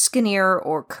buffer or skinnier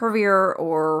or curvier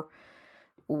or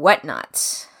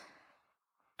whatnot.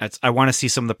 I want to see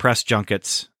some of the press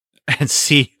junkets and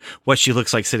see what she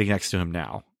looks like sitting next to him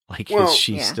now. Is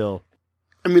she still...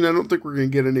 I mean, I don't think we're going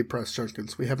to get any press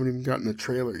junkets. We haven't even gotten a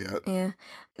trailer yet. Yeah.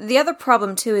 The other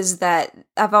problem, too, is that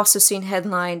I've also seen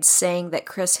headlines saying that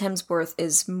Chris Hemsworth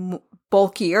is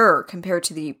bulkier compared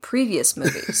to the previous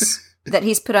movies, that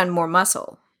he's put on more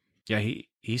muscle. Yeah,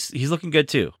 he's looking good,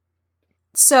 too.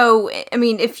 So, I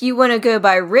mean, if you want to go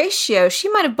by ratio, she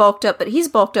might have bulked up, but he's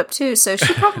bulked up, too, so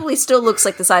she probably still looks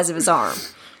like the size of his arm.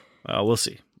 We'll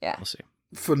see. Yeah. We'll see.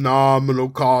 Phenomenal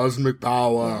cosmic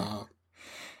power. Yeah.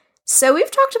 So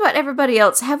we've talked about everybody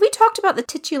else. Have we talked about the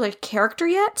titular character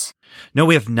yet? No,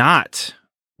 we have not.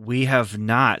 We have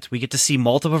not. We get to see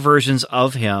multiple versions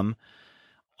of him.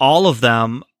 All of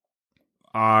them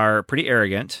are pretty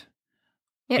arrogant.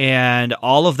 Yep. And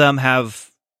all of them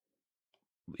have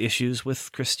issues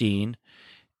with Christine.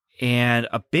 And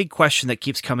a big question that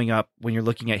keeps coming up when you're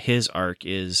looking at his arc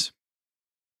is,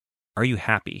 are you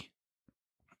happy?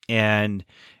 And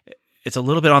it's a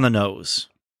little bit on the nose,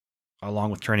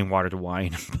 along with turning water to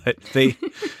wine, but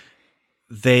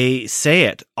they say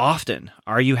it often.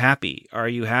 Are you happy? Are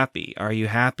you happy? Are you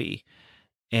happy?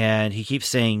 And he keeps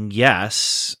saying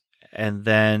yes. And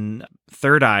then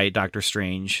Third Eye Doctor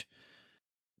Strange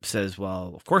says,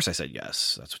 well, of course I said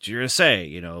yes. That's what you're going to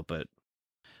say, but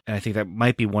and I think that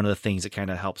might be one of the things that kind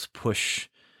of helps push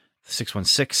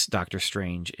 616 Doctor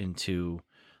Strange into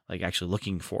like actually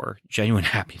looking for genuine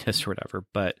happiness or whatever.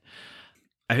 But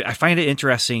I find it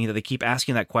interesting that they keep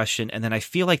asking that question. And then I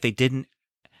feel like they didn't,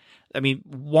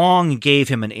 Wong gave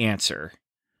him an answer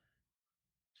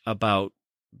about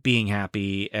being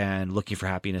happy and looking for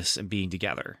happiness and being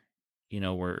together.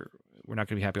 We're not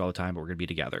going to be happy all the time, but we're going to be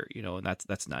together, and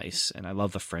that's nice. And I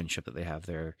love the friendship that they have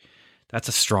there. That's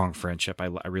a strong friendship.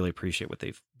 I really appreciate what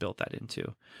they've built that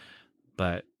into.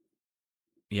 But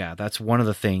yeah, that's one of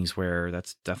the things where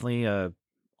that's definitely a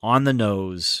on the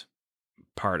nose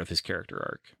part of his character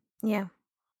arc. Yeah.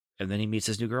 And then he meets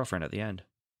his new girlfriend at the end.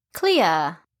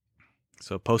 Clea.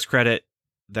 So post-credit,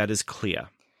 that is Clea.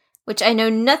 Which I know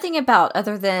nothing about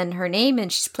other than her name,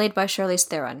 and she's played by Charlize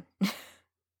Theron.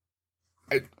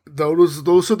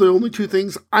 Those are the only two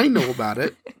things I know about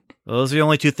it. Those are the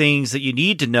only two things that you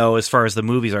need to know as far as the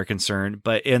movies are concerned.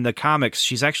 But in the comics,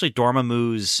 she's actually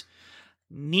Dormammu's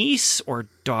niece or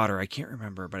daughter. I can't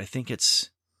remember, but I think it's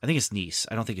niece.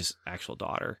 I don't think it's actual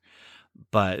daughter.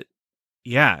 But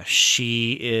yeah,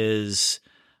 she is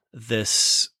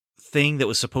this thing that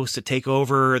was supposed to take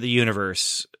over the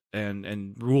universe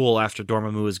and rule after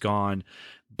Dormammu is gone.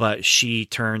 But she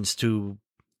turns to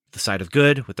the side of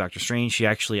good with Doctor Strange. She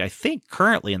actually, I think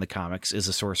currently in the comics, is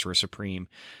a Sorcerer Supreme.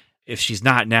 If she's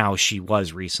not now, she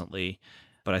was recently,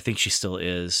 but I think she still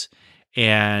is.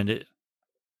 And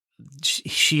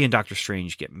she and Doctor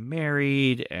Strange get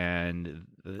married, and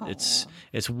it's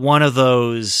one of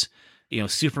those,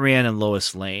 Superman and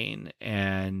Lois Lane,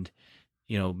 and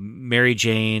Mary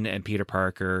Jane and Peter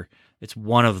Parker. It's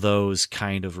one of those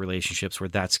kind of relationships where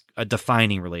that's a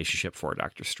defining relationship for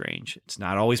Doctor Strange. It's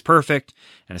not always perfect,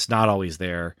 and it's not always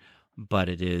there, but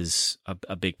it is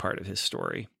a big part of his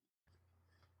story.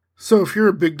 So if you're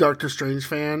a big Doctor Strange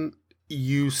fan,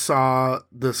 you saw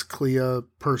this Clea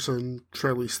person,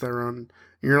 Charlize Theron, and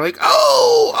you're like,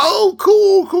 oh,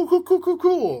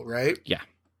 cool, right? Yeah.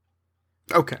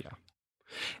 Okay. Yeah.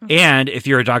 And if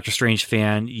you're a Doctor Strange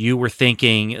fan, you were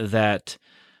thinking that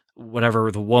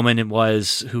whatever the woman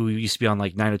was who used to be on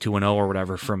like 90210 or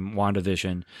whatever from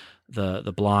WandaVision,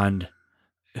 the blonde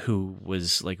who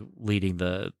was like leading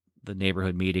the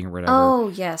neighborhood meeting or whatever. Oh,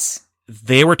 yes.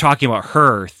 They were talking about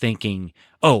her thinking,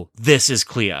 oh, this is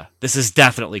Clea. This is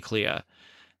definitely Clea.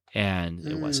 And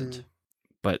it wasn't.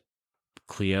 But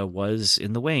Clea was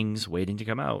in the wings waiting to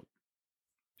come out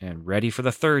and ready for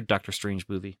the third Doctor Strange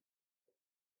movie.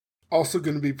 Also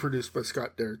going to be produced by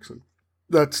Scott Derrickson.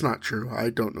 That's not true. I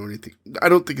don't know anything. I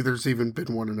don't think there's even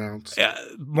been one announced.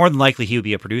 More than likely, he would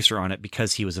be a producer on it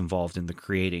because he was involved in the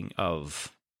creating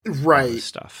of this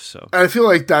stuff. So I feel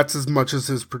like that's as much as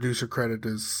his producer credit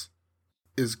is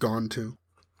gone to.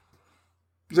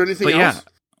 Is there anything else? Yeah.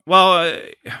 Well,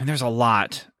 there's a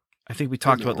lot. I think we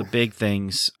talked about the big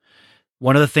things.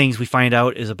 One of the things we find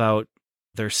out is about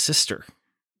their sister,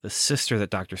 the sister that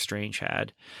Doctor Strange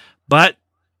had. But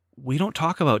we don't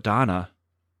talk about Donna.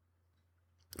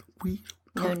 No.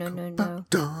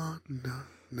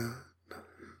 No.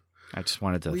 I just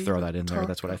wanted to throw that in there.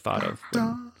 That's what I thought of.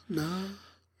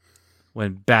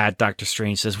 When bad Doctor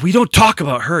Strange says, we don't talk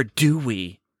about her, do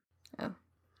we? Oh.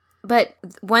 But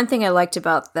one thing I liked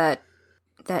about that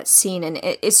scene, and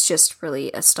it's just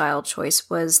really a style choice,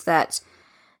 was that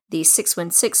the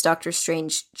 616 Doctor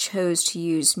Strange chose to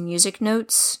use music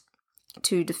notes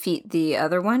to defeat the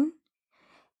other one.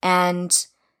 And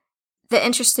the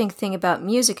interesting thing about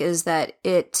music is that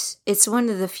it's one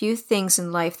of the few things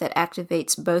in life that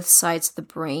activates both sides of the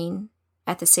brain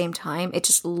at the same time. It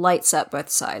just lights up both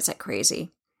sides like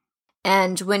crazy.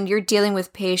 And when you're dealing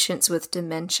with patients with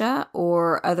dementia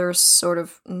or other sort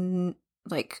of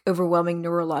like overwhelming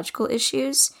neurological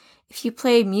issues, if you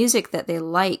play music that they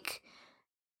like,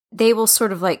 they will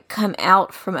sort of like come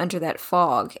out from under that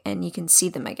fog and you can see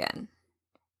them again.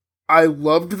 I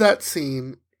loved that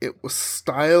scene. It was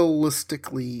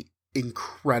stylistically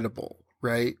incredible,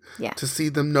 right? Yeah. To see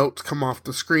them notes come off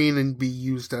the screen and be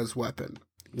used as weapon.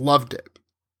 Loved it.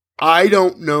 I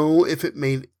don't know if it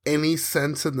made any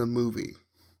sense in the movie.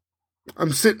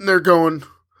 I'm sitting there going,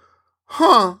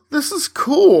 this is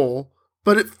cool,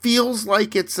 but it feels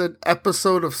like it's an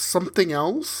episode of something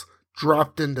else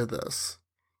dropped into this.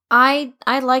 I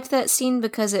liked that scene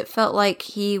because it felt like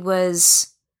he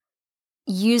was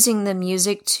using the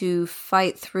music to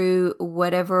fight through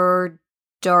whatever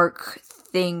dark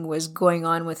thing was going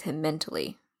on with him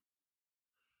mentally.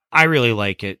 I really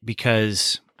like it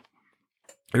because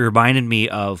it reminded me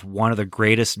of one of the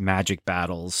greatest magic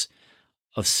battles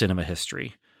of cinema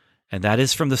history, and that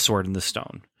is from The Sword and the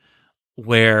Stone,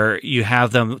 where you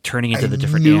have them turning into the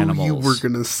different animals. You were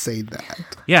going to say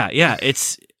that. Yeah.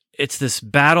 It's this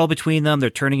battle between them. They're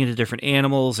turning into different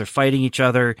animals. They're fighting each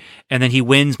other, and then he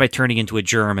wins by turning into a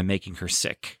germ and making her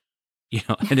sick.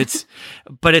 And it's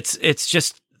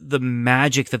just the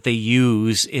magic that they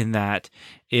use in that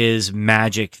is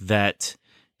magic that,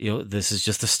 this is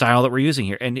just the style that we're using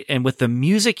here. And with the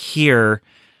music here,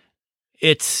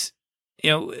 it's,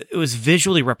 it was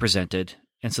visually represented.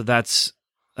 And so that's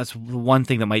one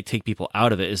thing that might take people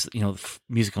out of it is,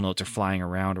 musical notes are flying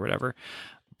around or whatever.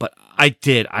 But I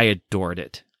adored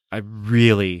it. I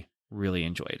really, really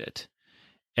enjoyed it.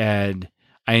 And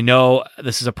I know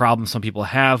this is a problem some people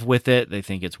have with it. They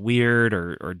think it's weird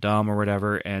or dumb or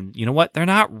whatever. And you know what? They're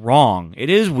not wrong.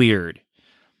 It is weird.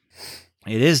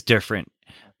 It is different.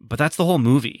 But that's the whole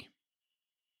movie.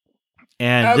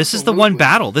 And Absolutely. This is the one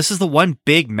battle. This is the one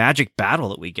big magic battle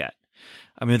that we get.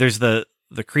 I mean, there's the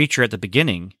creature at the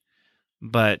beginning,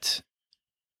 but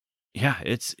yeah,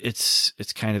 it's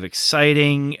kind of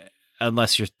exciting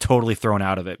unless you're totally thrown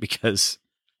out of it because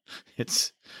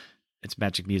it's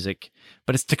magic music.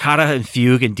 But it's toccata and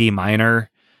fugue in D minor,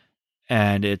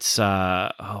 and it's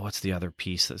what's the other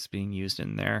piece that's being used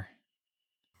in there?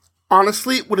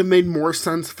 Honestly, it would have made more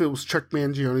sense if it was Chuck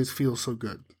Mangione's "Feel So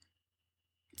Good."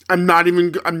 I'm not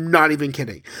even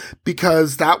kidding,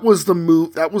 because that was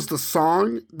the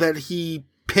song that he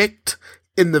picked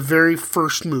in the very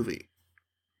first movie.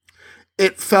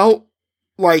 It felt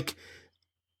like,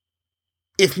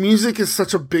 if music is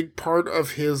such a big part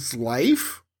of his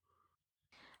life,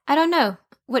 I don't know.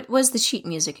 What was the sheet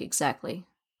music exactly?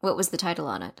 What was the title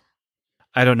on it?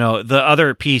 I don't know. The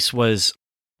other piece was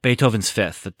Beethoven's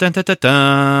Fifth. Dun, dun, dun,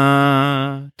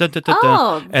 dun, dun, dun,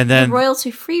 dun, and then the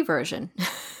royalty-free version.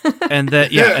 and then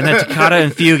toccata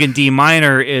and fugue in D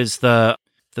minor is the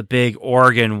big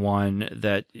organ one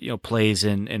that plays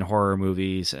in horror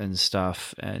movies and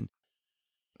stuff. And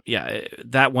yeah,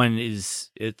 that one it's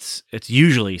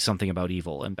usually something about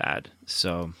evil and bad.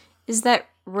 So is that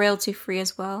royalty-free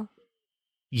as well?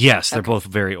 Yes, they're both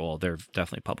very old. They're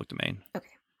definitely public domain. Okay.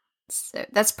 So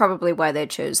that's probably why they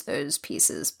chose those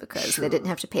pieces, because they didn't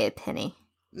have to pay a penny.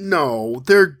 No,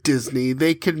 they're Disney.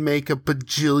 They can make $1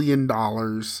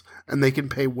 bajillion and they can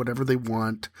pay whatever they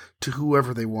want to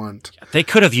whoever they want. They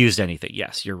could have used anything.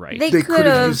 Yes, you're right. They could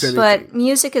have, but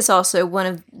music is also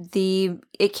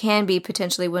it can be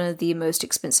potentially one of the most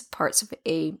expensive parts of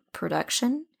a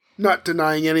production. Not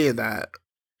denying any of that.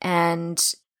 And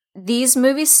these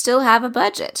movies still have a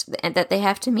budget that they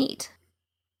have to meet.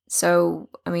 So,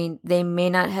 I mean, they may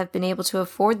not have been able to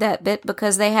afford that bit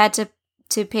because they had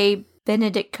to pay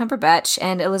Benedict Cumberbatch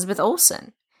and Elizabeth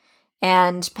Olsen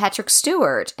and Patrick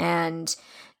Stewart and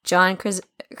John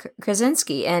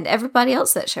Krasinski and everybody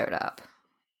else that showed up.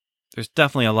 There's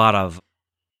definitely a lot of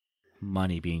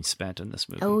money being spent in this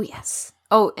movie. Oh, yes.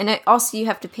 Oh, and also you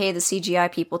have to pay the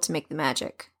CGI people to make the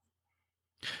magic.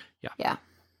 Yeah. Yeah.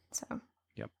 So.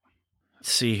 Yep.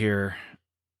 Let's see here.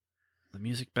 The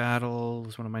music battle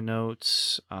was one of my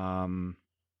notes. When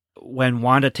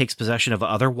Wanda takes possession of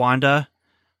other Wanda,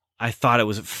 I thought it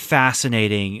was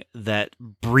fascinating that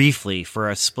briefly, for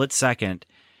a split second,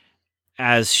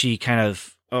 as she kind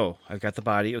of, I've got the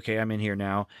body. Okay, I'm in here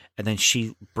now. And then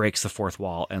she breaks the fourth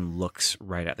wall and looks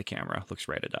right at the camera, looks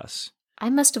right at us. I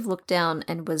must have looked down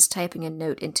and was typing a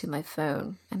note into my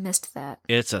phone. I missed that.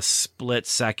 It's a split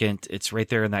second. It's right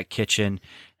there in that kitchen.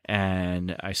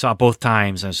 And I saw it both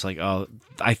times. I was like,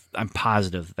 I'm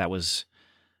positive that was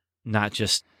not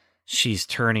just she's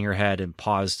turning her head and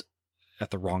paused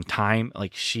at the wrong time.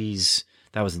 Like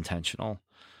that was intentional.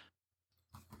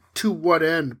 To what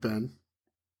end, Ben?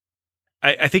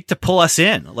 I think to pull us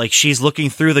in. Like, she's looking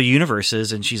through the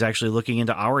universes and she's actually looking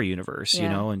into our universe,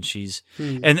 and she's,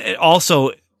 and it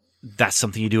also, that's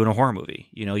something you do in a horror movie.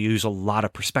 You use a lot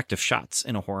of perspective shots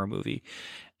in a horror movie.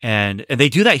 And they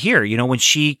do that here. When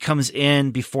she comes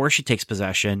in before she takes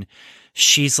possession,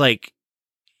 she's like,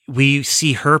 we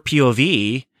see her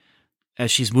POV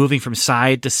as she's moving from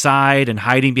side to side and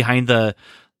hiding behind the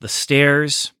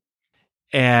stairs.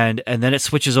 And then it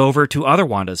switches over to other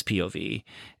Wanda's POV.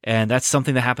 And that's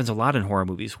something that happens a lot in horror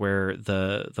movies, where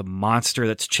the monster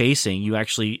that's chasing, you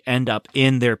actually end up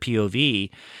in their POV.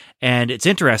 And it's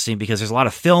interesting because there's a lot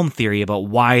of film theory about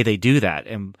why they do that.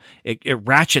 And it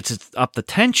ratchets up the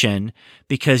tension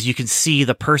because you can see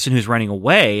the person who's running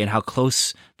away and how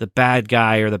close the bad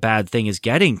guy or the bad thing is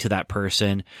getting to that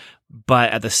person.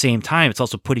 But at the same time, it's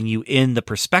also putting you in the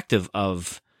perspective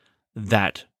of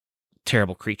that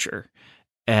terrible creature.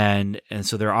 And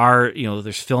so there are,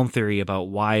 there's film theory about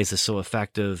why is this so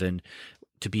effective, and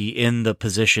to be in the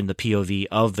position, the POV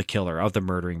of the killer, of the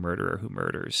murdering murderer who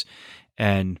murders.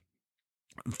 And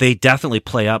they definitely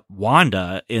play up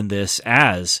Wanda in this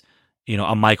as,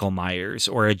 a Michael Myers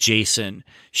or a Jason.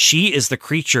 She is the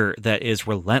creature that is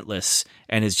relentless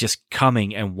and is just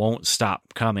coming and won't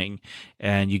stop coming.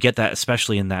 And you get that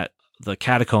especially in the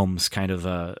catacombs kind of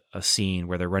a scene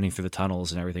where they're running through the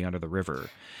tunnels and everything under the river.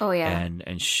 Oh yeah.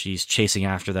 And she's chasing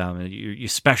after them, and you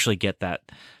especially get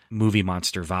that movie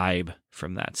monster vibe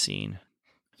from that scene.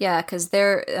 Yeah, because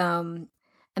they're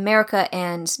America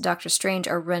and Doctor Strange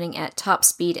are running at top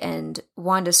speed, and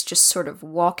Wanda's just sort of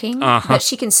walking, but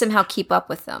she can somehow keep up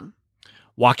with them.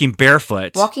 Walking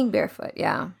barefoot,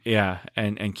 yeah. Yeah,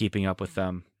 and keeping up with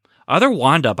them. Other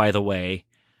Wanda, by the way,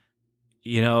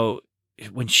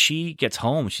 when she gets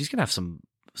home, she's gonna have some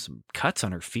cuts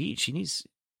on her feet. She needs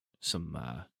some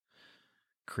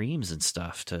creams and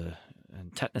stuff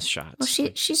and tetanus shots. Well,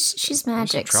 she's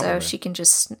magic, so she can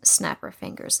just snap her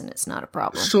fingers and it's not a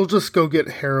problem. She'll just go get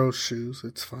Harrow's shoes.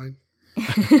 It's fine.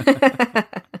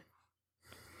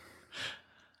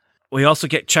 We also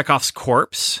get Chekhov's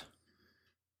corpse.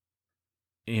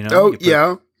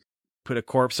 Put a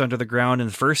corpse under the ground in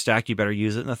the first act. You better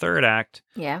use it in the third act.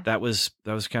 Yeah, that was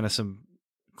kind of some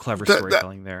clever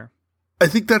storytelling there. I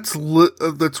think that's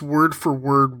word for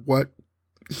word what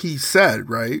he said,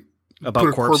 right?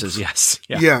 About corpses, yes.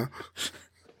 Yeah.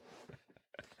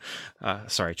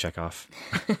 Sorry, Chekhov.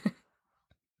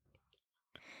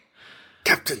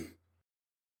 Captain.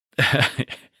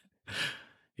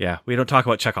 Yeah, we don't talk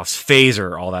about Chekhov's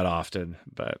phaser all that often,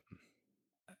 but...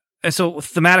 And so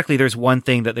thematically, there's one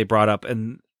thing that they brought up,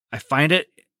 and I find it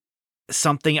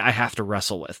something I have to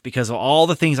wrestle with because of all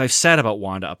the things I've said about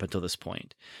Wanda up until this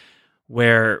point,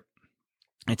 where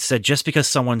it said just because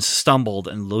someone stumbled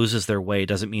and loses their way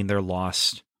doesn't mean they're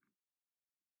lost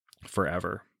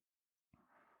forever.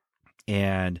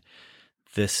 And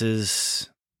this is,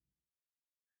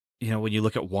 when you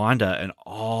look at Wanda and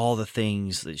all the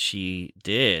things that she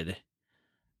did,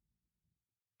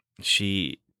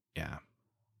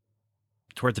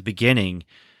 toward the beginning,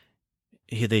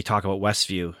 they talk about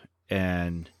Westview,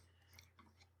 and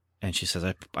she says,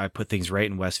 I put things right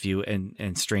in Westview,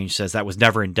 and Strange says that was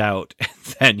never in doubt. And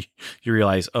then you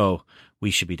realize, oh,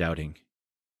 we should be doubting.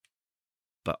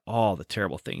 But all the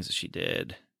terrible things that she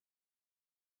did.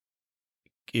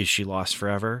 Is she lost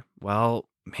forever? Well,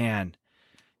 man,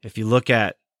 if you look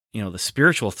at, the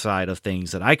spiritual side of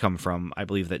things that I come from, I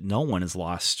believe that no one is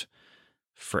lost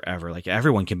forever. Like,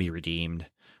 everyone can be redeemed.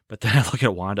 But then I look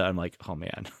at Wanda, I'm like, oh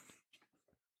man,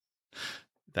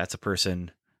 that's a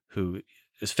person who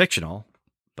is fictional,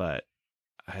 but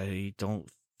I don't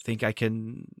think I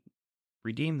can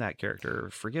redeem that character or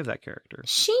forgive that character.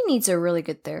 She needs a really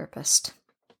good therapist.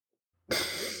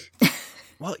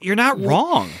 Well, you're not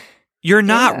wrong. You're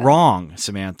not wrong,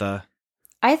 Samantha.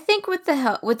 I think with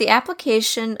the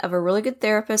application of a really good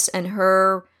therapist and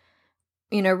her,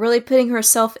 really putting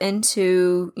herself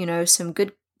into, some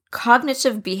good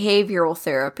cognitive behavioral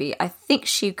therapy, I think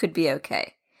she could be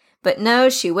okay. But no,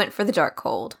 she went for the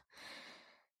Darkhold.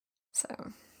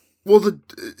 So, well,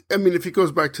 if it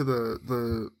goes back to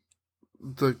the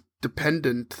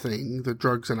dependent thing, the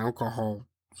drugs and alcohol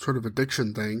sort of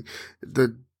addiction thing,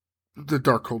 the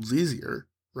Darkhold's easier,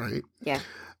 right? Yeah.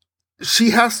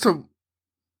 She has to.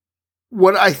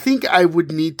 What I think I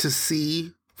would need to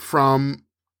see from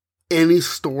any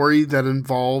story that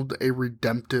involved a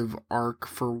redemptive arc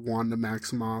for Wanda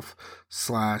Maximoff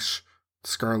 /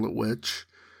 Scarlet Witch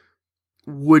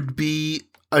would be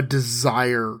a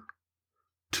desire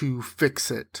to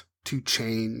fix it, to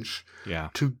change,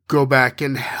 to go back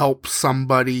and help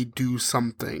somebody do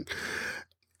something.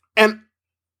 And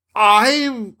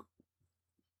I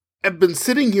have been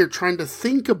sitting here trying to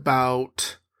think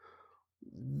about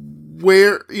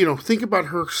think about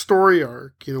her story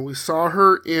arc. We saw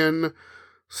her in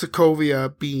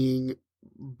Sokovia being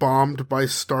bombed by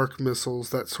Stark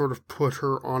missiles that sort of put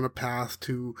her on a path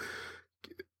to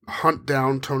hunt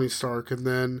down Tony Stark. And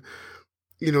then,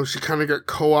 she kind of got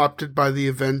co-opted by the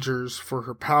Avengers for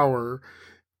her power.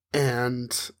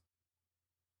 And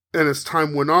and as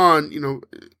time went on,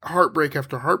 heartbreak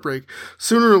after heartbreak,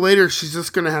 sooner or later, she's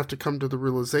just going to have to come to the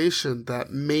realization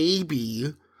that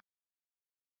maybe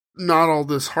not all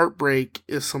this heartbreak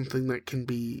is something that can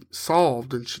be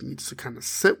solved, and she needs to kind of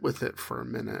sit with it for a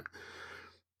minute.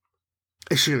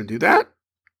 Is she going to do that?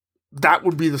 That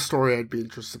would be the story I'd be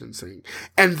interested in seeing.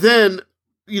 And then,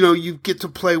 you get to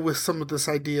play with some of this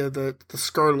idea that the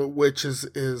Scarlet Witch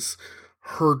is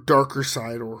her darker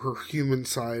side or her human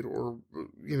side or,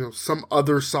 some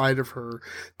other side of her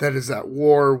that is at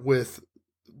war with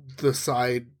the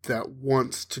side that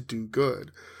wants to do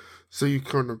good. So you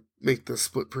kind of make this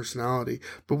split personality.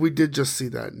 But we did just see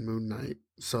that in Moon Knight.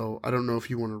 So I don't know if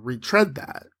you want to retread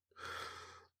that.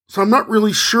 So I'm not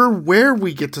really sure where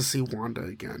we get to see Wanda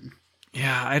again.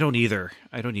 Yeah, I don't either.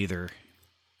 I don't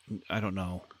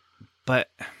know. But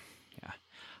yeah,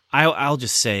 I'll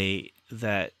just say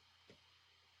that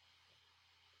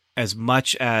as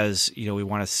much as, we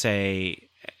want to say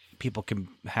people can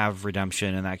have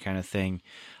redemption and that kind of thing,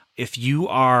 if you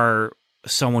are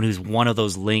someone who's one of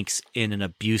those links in an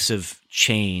abusive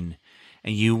chain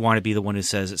and you want to be the one who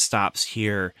says it stops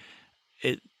here,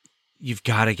 you've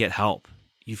got to get help.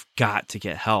 You've got to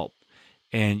get help.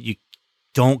 And you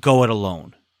don't go it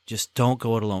alone. Just don't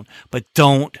go it alone. But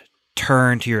don't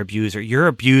turn to your abuser. Your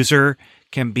abuser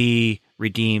can be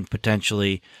redeemed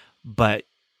potentially, but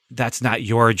that's not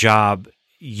your job.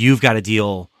 You've got to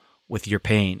deal with your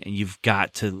pain, and you've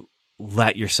got to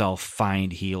let yourself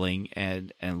find healing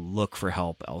and look for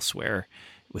help elsewhere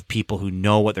with people who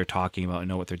know what they're talking about and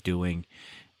know what they're doing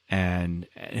and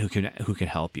who can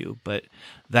help you. But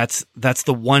that's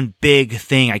the one big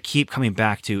thing I keep coming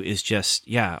back to is just,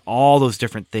 all those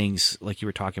different things, like you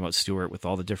were talking about, Stuart, with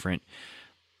all the different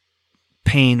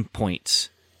pain points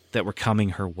that were coming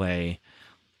her way.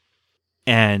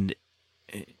 And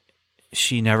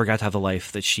she never got to have the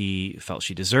life that she felt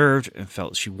she deserved and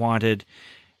felt she wanted.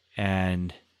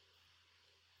 And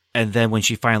then when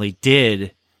she finally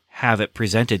did have it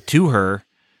presented to her,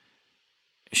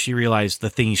 she realized the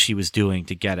things she was doing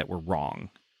to get it were wrong,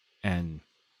 and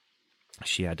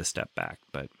she had to step back.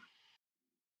 But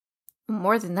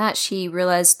more than that, she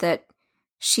realized that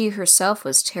she herself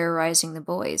was terrorizing the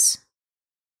boys.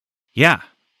 Yeah,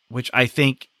 which I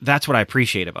think that's what I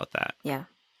appreciate about that. Yeah.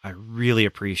 I really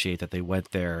appreciate that they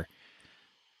went there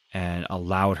and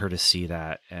allowed her to see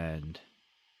that, and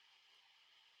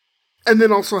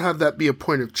then also have that be a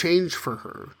point of change for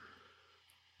her,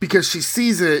 because she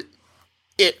sees it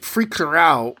freaks her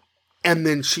out, and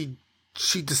then she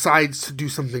decides to do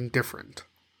something different.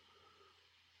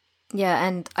 Yeah,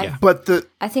 and yeah.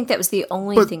 I think that was the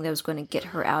only thing that was going to get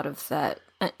her out of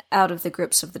the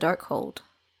grips of the Darkhold.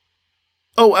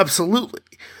 Oh, absolutely.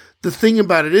 The thing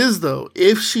about it is, though,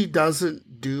 if she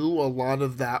doesn't do a lot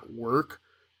of that work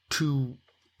to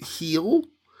heal,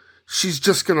 she's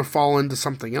just going to fall into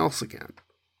something else again.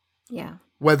 Yeah.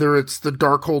 Whether it's the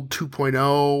Darkhold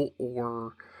 2.0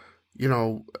 or,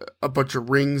 a bunch of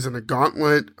rings and a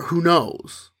gauntlet, who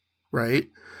knows, right?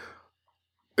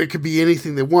 It could be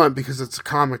anything they want because it's a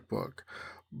comic book.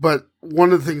 But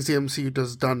one of the things the MCU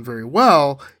does done very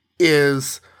well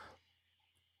is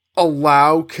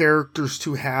allow characters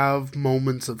to have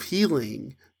moments of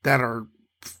healing that are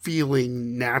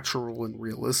feeling natural and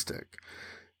realistic.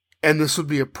 And this would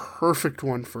be a perfect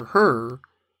one for her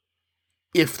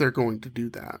if they're going to do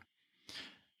that.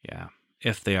 Yeah,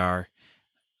 if they are.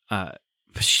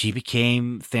 She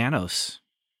became Thanos.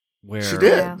 Where she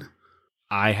did.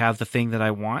 I have the thing that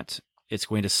I want. It's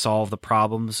going to solve the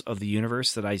problems of the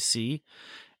universe that I see.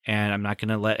 And I'm not going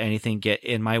to let anything get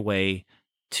in my way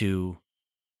to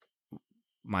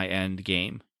my end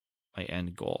game, my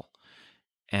end goal.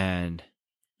 And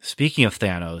speaking of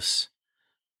Thanos,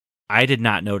 I did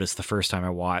not notice the first time I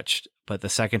watched, but the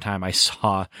second time I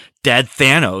saw dead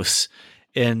Thanos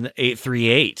in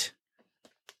 838.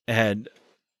 And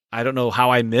I don't know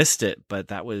how I missed it, but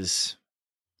that was...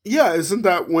 Yeah, isn't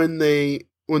that when they're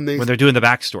doing the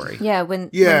backstory? Yeah, when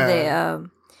the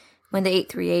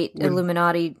 838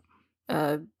 Illuminati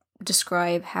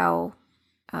describe how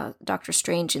Doctor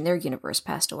Strange in their universe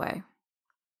passed away.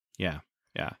 Yeah.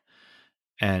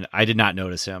 And I did not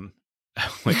notice him,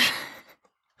 which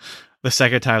the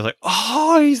second time I was like,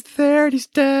 oh, he's there and he's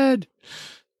dead.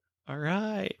 All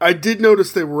right. I did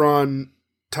notice they were on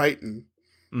Titan.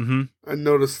 Mm-hmm. I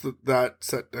noticed that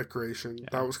set decoration. Yeah.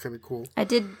 That was kind of cool. I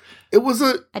did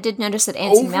notice that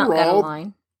Anson Mount got a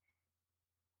line.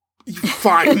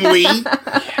 Finally.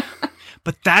 Yeah.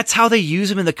 But that's how they use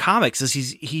him in the comics, is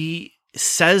he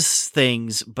says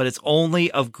things, but it's only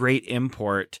of great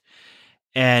import.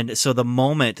 And so the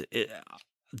moment,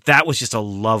 that was just a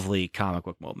lovely comic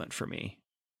book moment for me.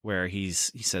 where he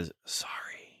says, sorry.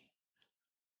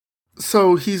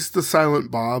 So he's the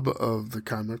Silent Bob of the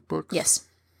comic books? Yes.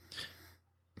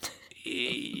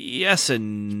 Yes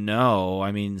and no.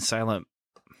 I mean, Silent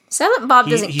Bob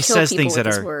doesn't he kill says people things with that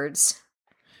his are, words.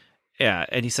 Yeah,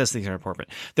 and he says things that are important.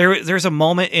 There's a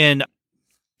moment in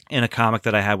a comic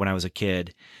that I had when I was a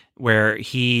kid where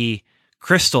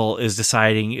Crystal is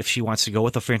deciding if she wants to go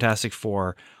with the Fantastic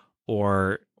Four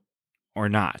or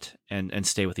not and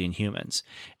stay with the Inhumans.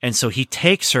 And so he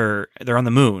takes her, they're on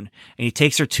the moon, and he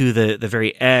takes her to the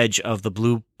very edge of the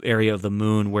blue area of the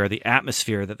moon where the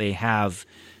atmosphere that they have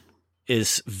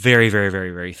is very, very,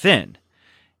 very, very thin.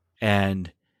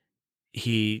 And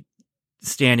he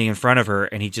standing in front of her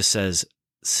and he just says,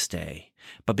 stay.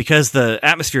 But because the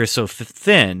atmosphere is so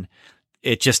thin,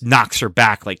 it just knocks her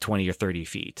back like 20 or 30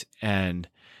 feet.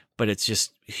 But it's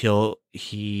just,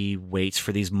 he waits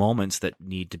for these moments that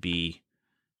need to be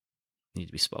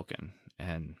spoken.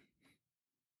 And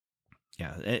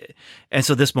yeah. And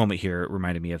so this moment here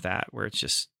reminded me of that, where it's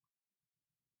just,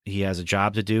 he has a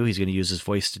job to do. He's going to use his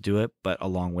voice to do it. But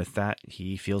along with that,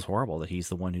 he feels horrible that he's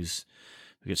the one who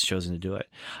gets chosen to do it.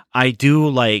 I do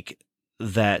like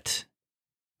that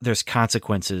there's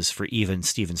consequences for even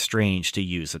Stephen Strange to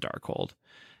use the Darkhold.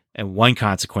 And one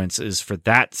consequence is for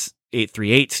that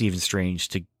 838 Stephen Strange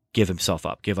to give himself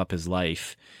up, give up his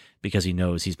life, because he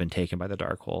knows he's been taken by the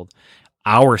Darkhold.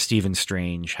 Our Stephen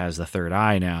Strange has the third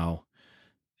eye now.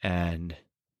 And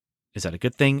is that a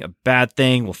good thing? A bad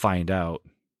thing? We'll find out.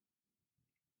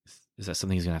 Is that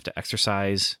something he's going to have to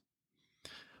exercise?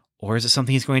 Or is it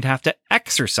something he's going to have to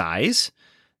exercise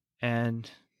and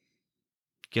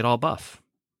get all buff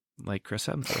like Chris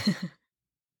Hemsworth?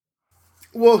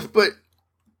 Well, but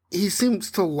he seems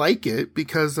to like it,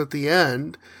 because at the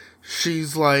end,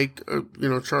 she's like,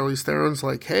 Charlize Theron's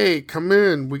like, hey, come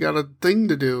in, we got a thing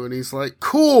to do. And he's like,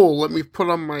 cool, let me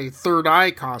put on my third eye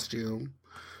costume.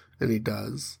 And he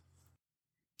does.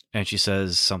 And she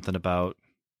says something about,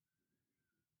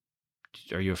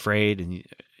 are you afraid? And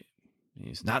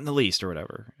he's not in the least, or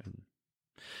whatever.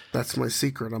 That's my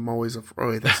secret. I'm always afraid. Oh,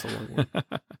 wait, that's the wrong one.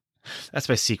 That's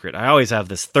my secret. I always have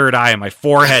this third eye in my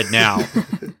forehead now.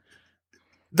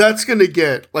 That's going to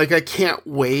get, like, I can't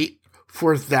wait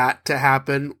for that to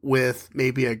happen with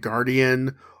maybe a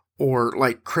Guardian or,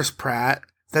 like, Chris Pratt.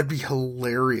 That'd be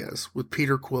hilarious with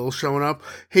Peter Quill showing up.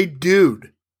 Hey,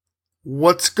 dude,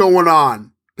 what's going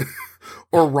on?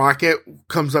 Or Rocket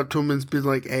comes up to him and be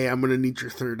like, hey, I'm going to need your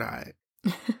third eye.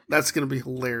 That's going to be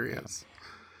hilarious.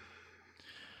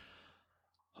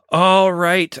 All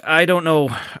right. I don't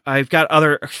know. I've got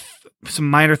some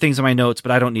minor things in my notes,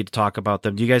 but I don't need to talk about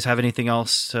them. Do you guys have anything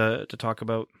else to talk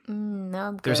about? No,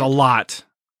 I'm good. There's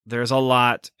a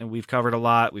lot, and we've covered a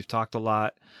lot. We've talked a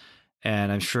lot,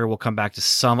 and I'm sure we'll come back to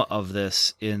some of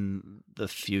this in the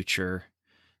future,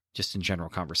 just in general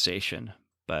conversation.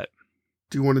 But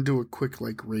do you want to do a quick,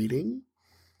 rating?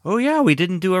 Oh, yeah, we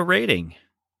didn't do a rating.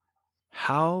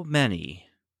 How many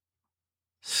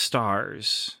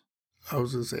stars? I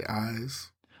was going to say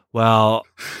eyes. Well,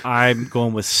 I'm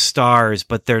going with stars,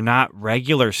 but they're not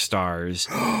regular stars.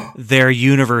 They're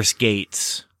universe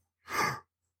gates.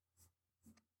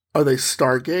 Are they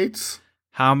stargates?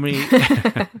 How many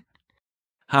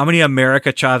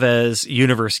America Chavez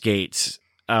universe gates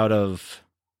out of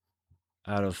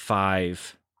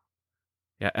 5?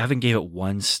 Yeah, Evan gave it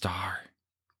 1 star.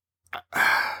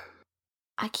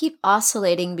 I keep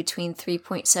oscillating between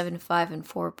 3.75 and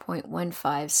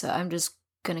 4.15, so I'm just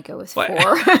going to go with 4.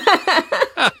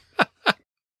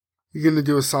 You're going to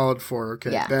do a solid 4,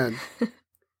 okay, yeah. Ben.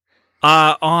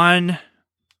 On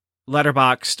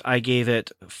Letterboxd, I gave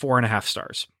it 4.5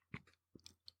 stars.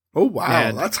 Oh, wow,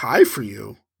 and that's high for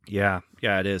you. Yeah,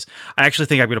 it is. I actually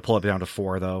think I'm going to pull it down to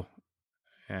 4, though.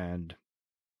 And,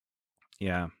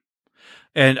 yeah.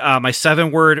 And my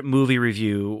 7-word movie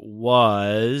review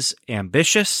was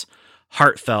ambitious,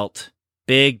 heartfelt,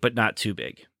 big, but not too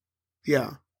big.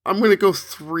 Yeah. I'm going to go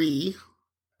 3,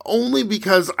 only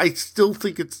because I still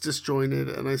think it's disjointed,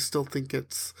 and I still think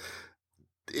it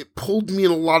pulled me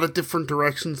in a lot of different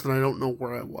directions, and I don't know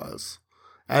where I was,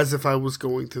 as if I was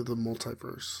going through the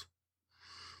multiverse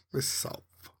myself.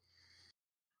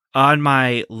 On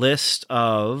my list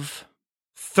of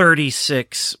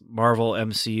 36 Marvel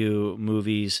MCU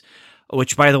movies,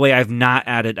 which, by the way, I've not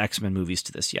added X-Men movies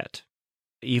to this yet.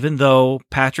 Even though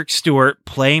Patrick Stewart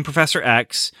playing Professor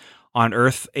X on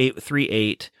Earth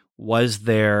 838 was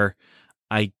there,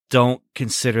 I don't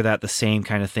consider that the same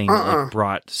kind of thing that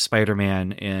brought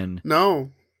Spider-Man in. No.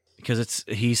 Because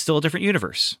he's still a different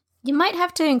universe. You might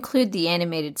have to include the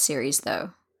animated series,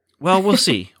 though. Well, we'll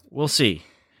see. We'll see.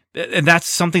 and that's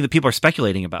something that people are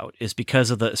speculating about, is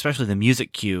because of especially the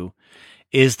music cue,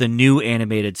 is the new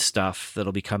animated stuff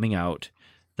that'll be coming out,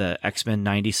 the X-Men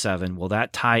 97. Will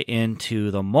that tie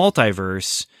into the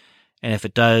multiverse? And if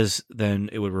it does, then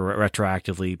it would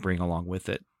retroactively bring along with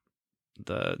it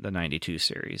the 92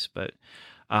 series. But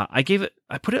I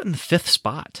put it in the 5th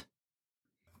spot.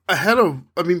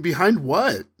 Behind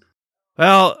what?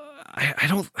 Well, I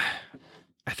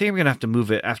think I'm going to have to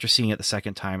move it after seeing it the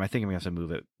second time. I think I'm going to have to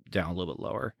move it down a little bit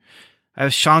lower. I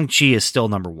have Shang-Chi is still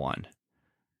number 1.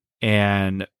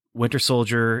 And Winter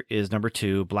Soldier is number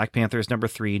 2. Black Panther is number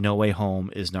 3. No Way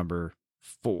Home is number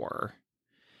 4.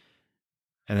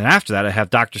 And then after that, I have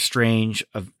Doctor Strange,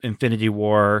 of Infinity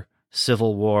War,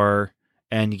 Civil War,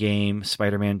 Endgame,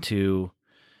 Spider-Man 2,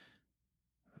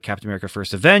 Captain America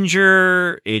First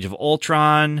Avenger, Age of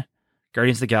Ultron,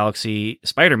 Guardians of the Galaxy,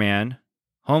 Spider-Man,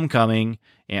 Homecoming,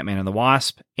 Ant-Man and the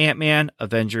Wasp, Ant-Man,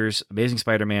 Avengers, Amazing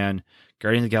Spider-Man,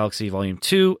 Guardians of the Galaxy Volume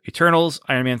 2, Eternals,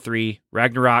 Iron Man 3,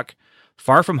 Ragnarok,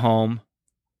 Far From Home,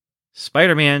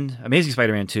 Spider-Man, Amazing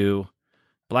Spider-Man 2,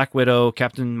 Black Widow,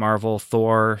 Captain Marvel,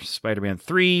 Thor, Spider-Man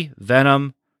 3,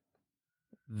 Venom,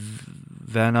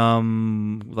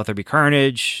 Let There Be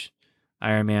Carnage,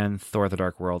 Iron Man, Thor the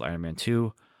Dark World, Iron Man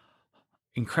 2,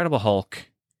 Incredible Hulk,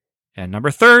 and number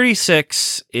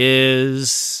 36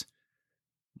 is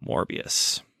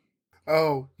Morbius.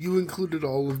 Oh, you included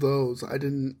all of those. I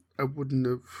wouldn't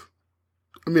have.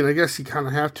 I guess you kind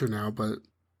of have to now, but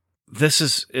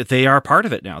they are part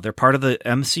of it now. They're part of the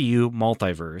MCU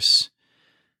multiverse.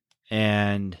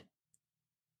 And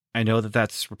I know that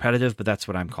that's repetitive, but that's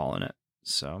what I'm calling it.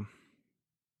 So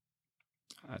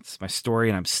that's my story,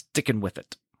 and I'm sticking with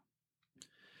it.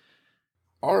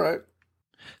 All right.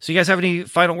 So you guys have any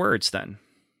final words then?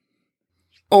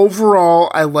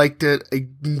 Overall, I liked it. A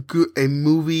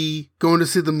movie, going to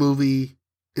see the movie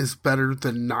is better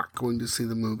than not going to see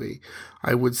the movie.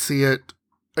 I would see it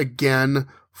again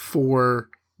for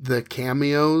the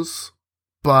cameos,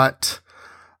 but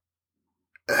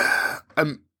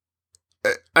I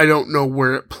don't know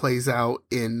where it plays out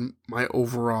in my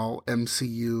overall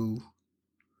MCU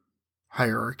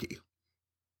hierarchy.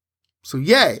 So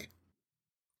yay!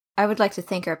 I would like to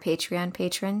thank our Patreon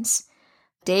patrons.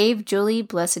 Dave, Julie,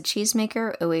 Blessed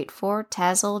Cheesemaker, 084,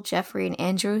 Tazzle, Jeffrey, and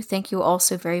Andrew. Thank you all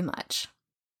so very much.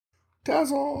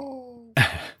 Tazzle!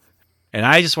 And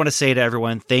I just want to say to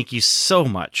everyone, thank you so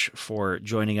much for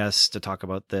joining us to talk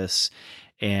about this.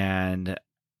 And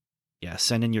yeah,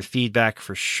 send in your feedback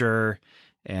for sure.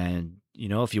 And,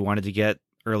 if you wanted to get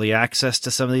early access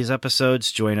to some of these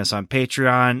episodes, join us on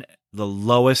Patreon, the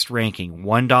lowest ranking,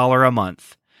 $1 a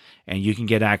month. And you can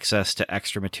get access to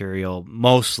extra material,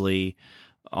 mostly,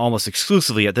 almost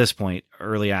exclusively at this point,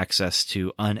 early access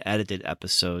to unedited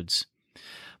episodes.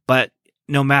 But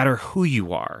no matter who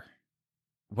you are,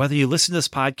 whether you listen to this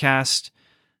podcast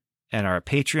and are a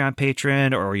Patreon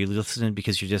patron, or you're listening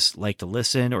because you just like to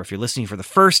listen, or if you're listening for the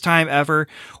first time ever,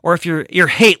 or if you're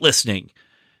hate listening,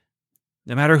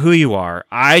 no matter who you are,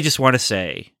 I just want to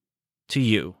say to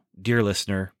you, dear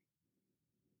listener,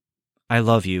 I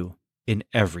love you in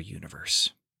every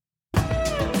universe.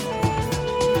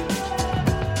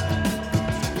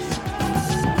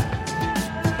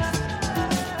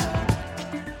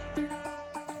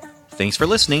 Thanks for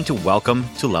listening to Welcome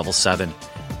to Level 7.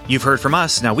 You've heard from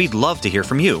us, now we'd love to hear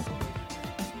from you.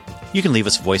 You can leave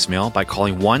us a voicemail by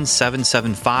calling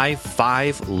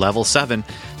 1-775-5-LEVEL-7.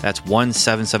 That's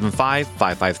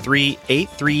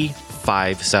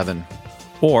 1-775-553-8357.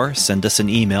 Or send us an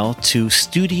email to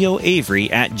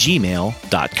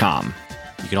studioavery@gmail.com.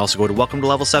 You can also go to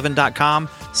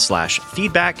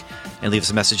welcometolevel7.com/feedback and leave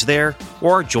us a message there,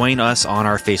 or join us on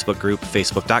our Facebook group,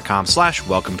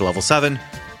 facebook.com/welcometolevel7.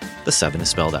 The 7 is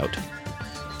spelled out.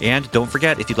 And don't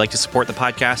forget, if you'd like to support the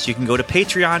podcast, you can go to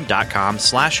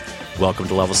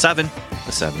patreon.com/welcometolevel7.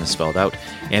 The 7 is spelled out,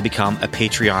 and become a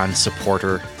Patreon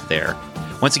supporter there.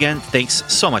 Once again, thanks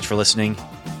so much for listening,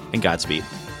 and Godspeed.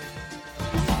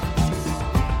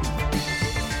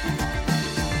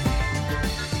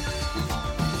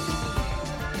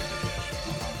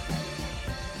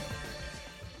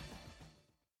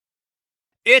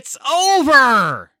 It's over!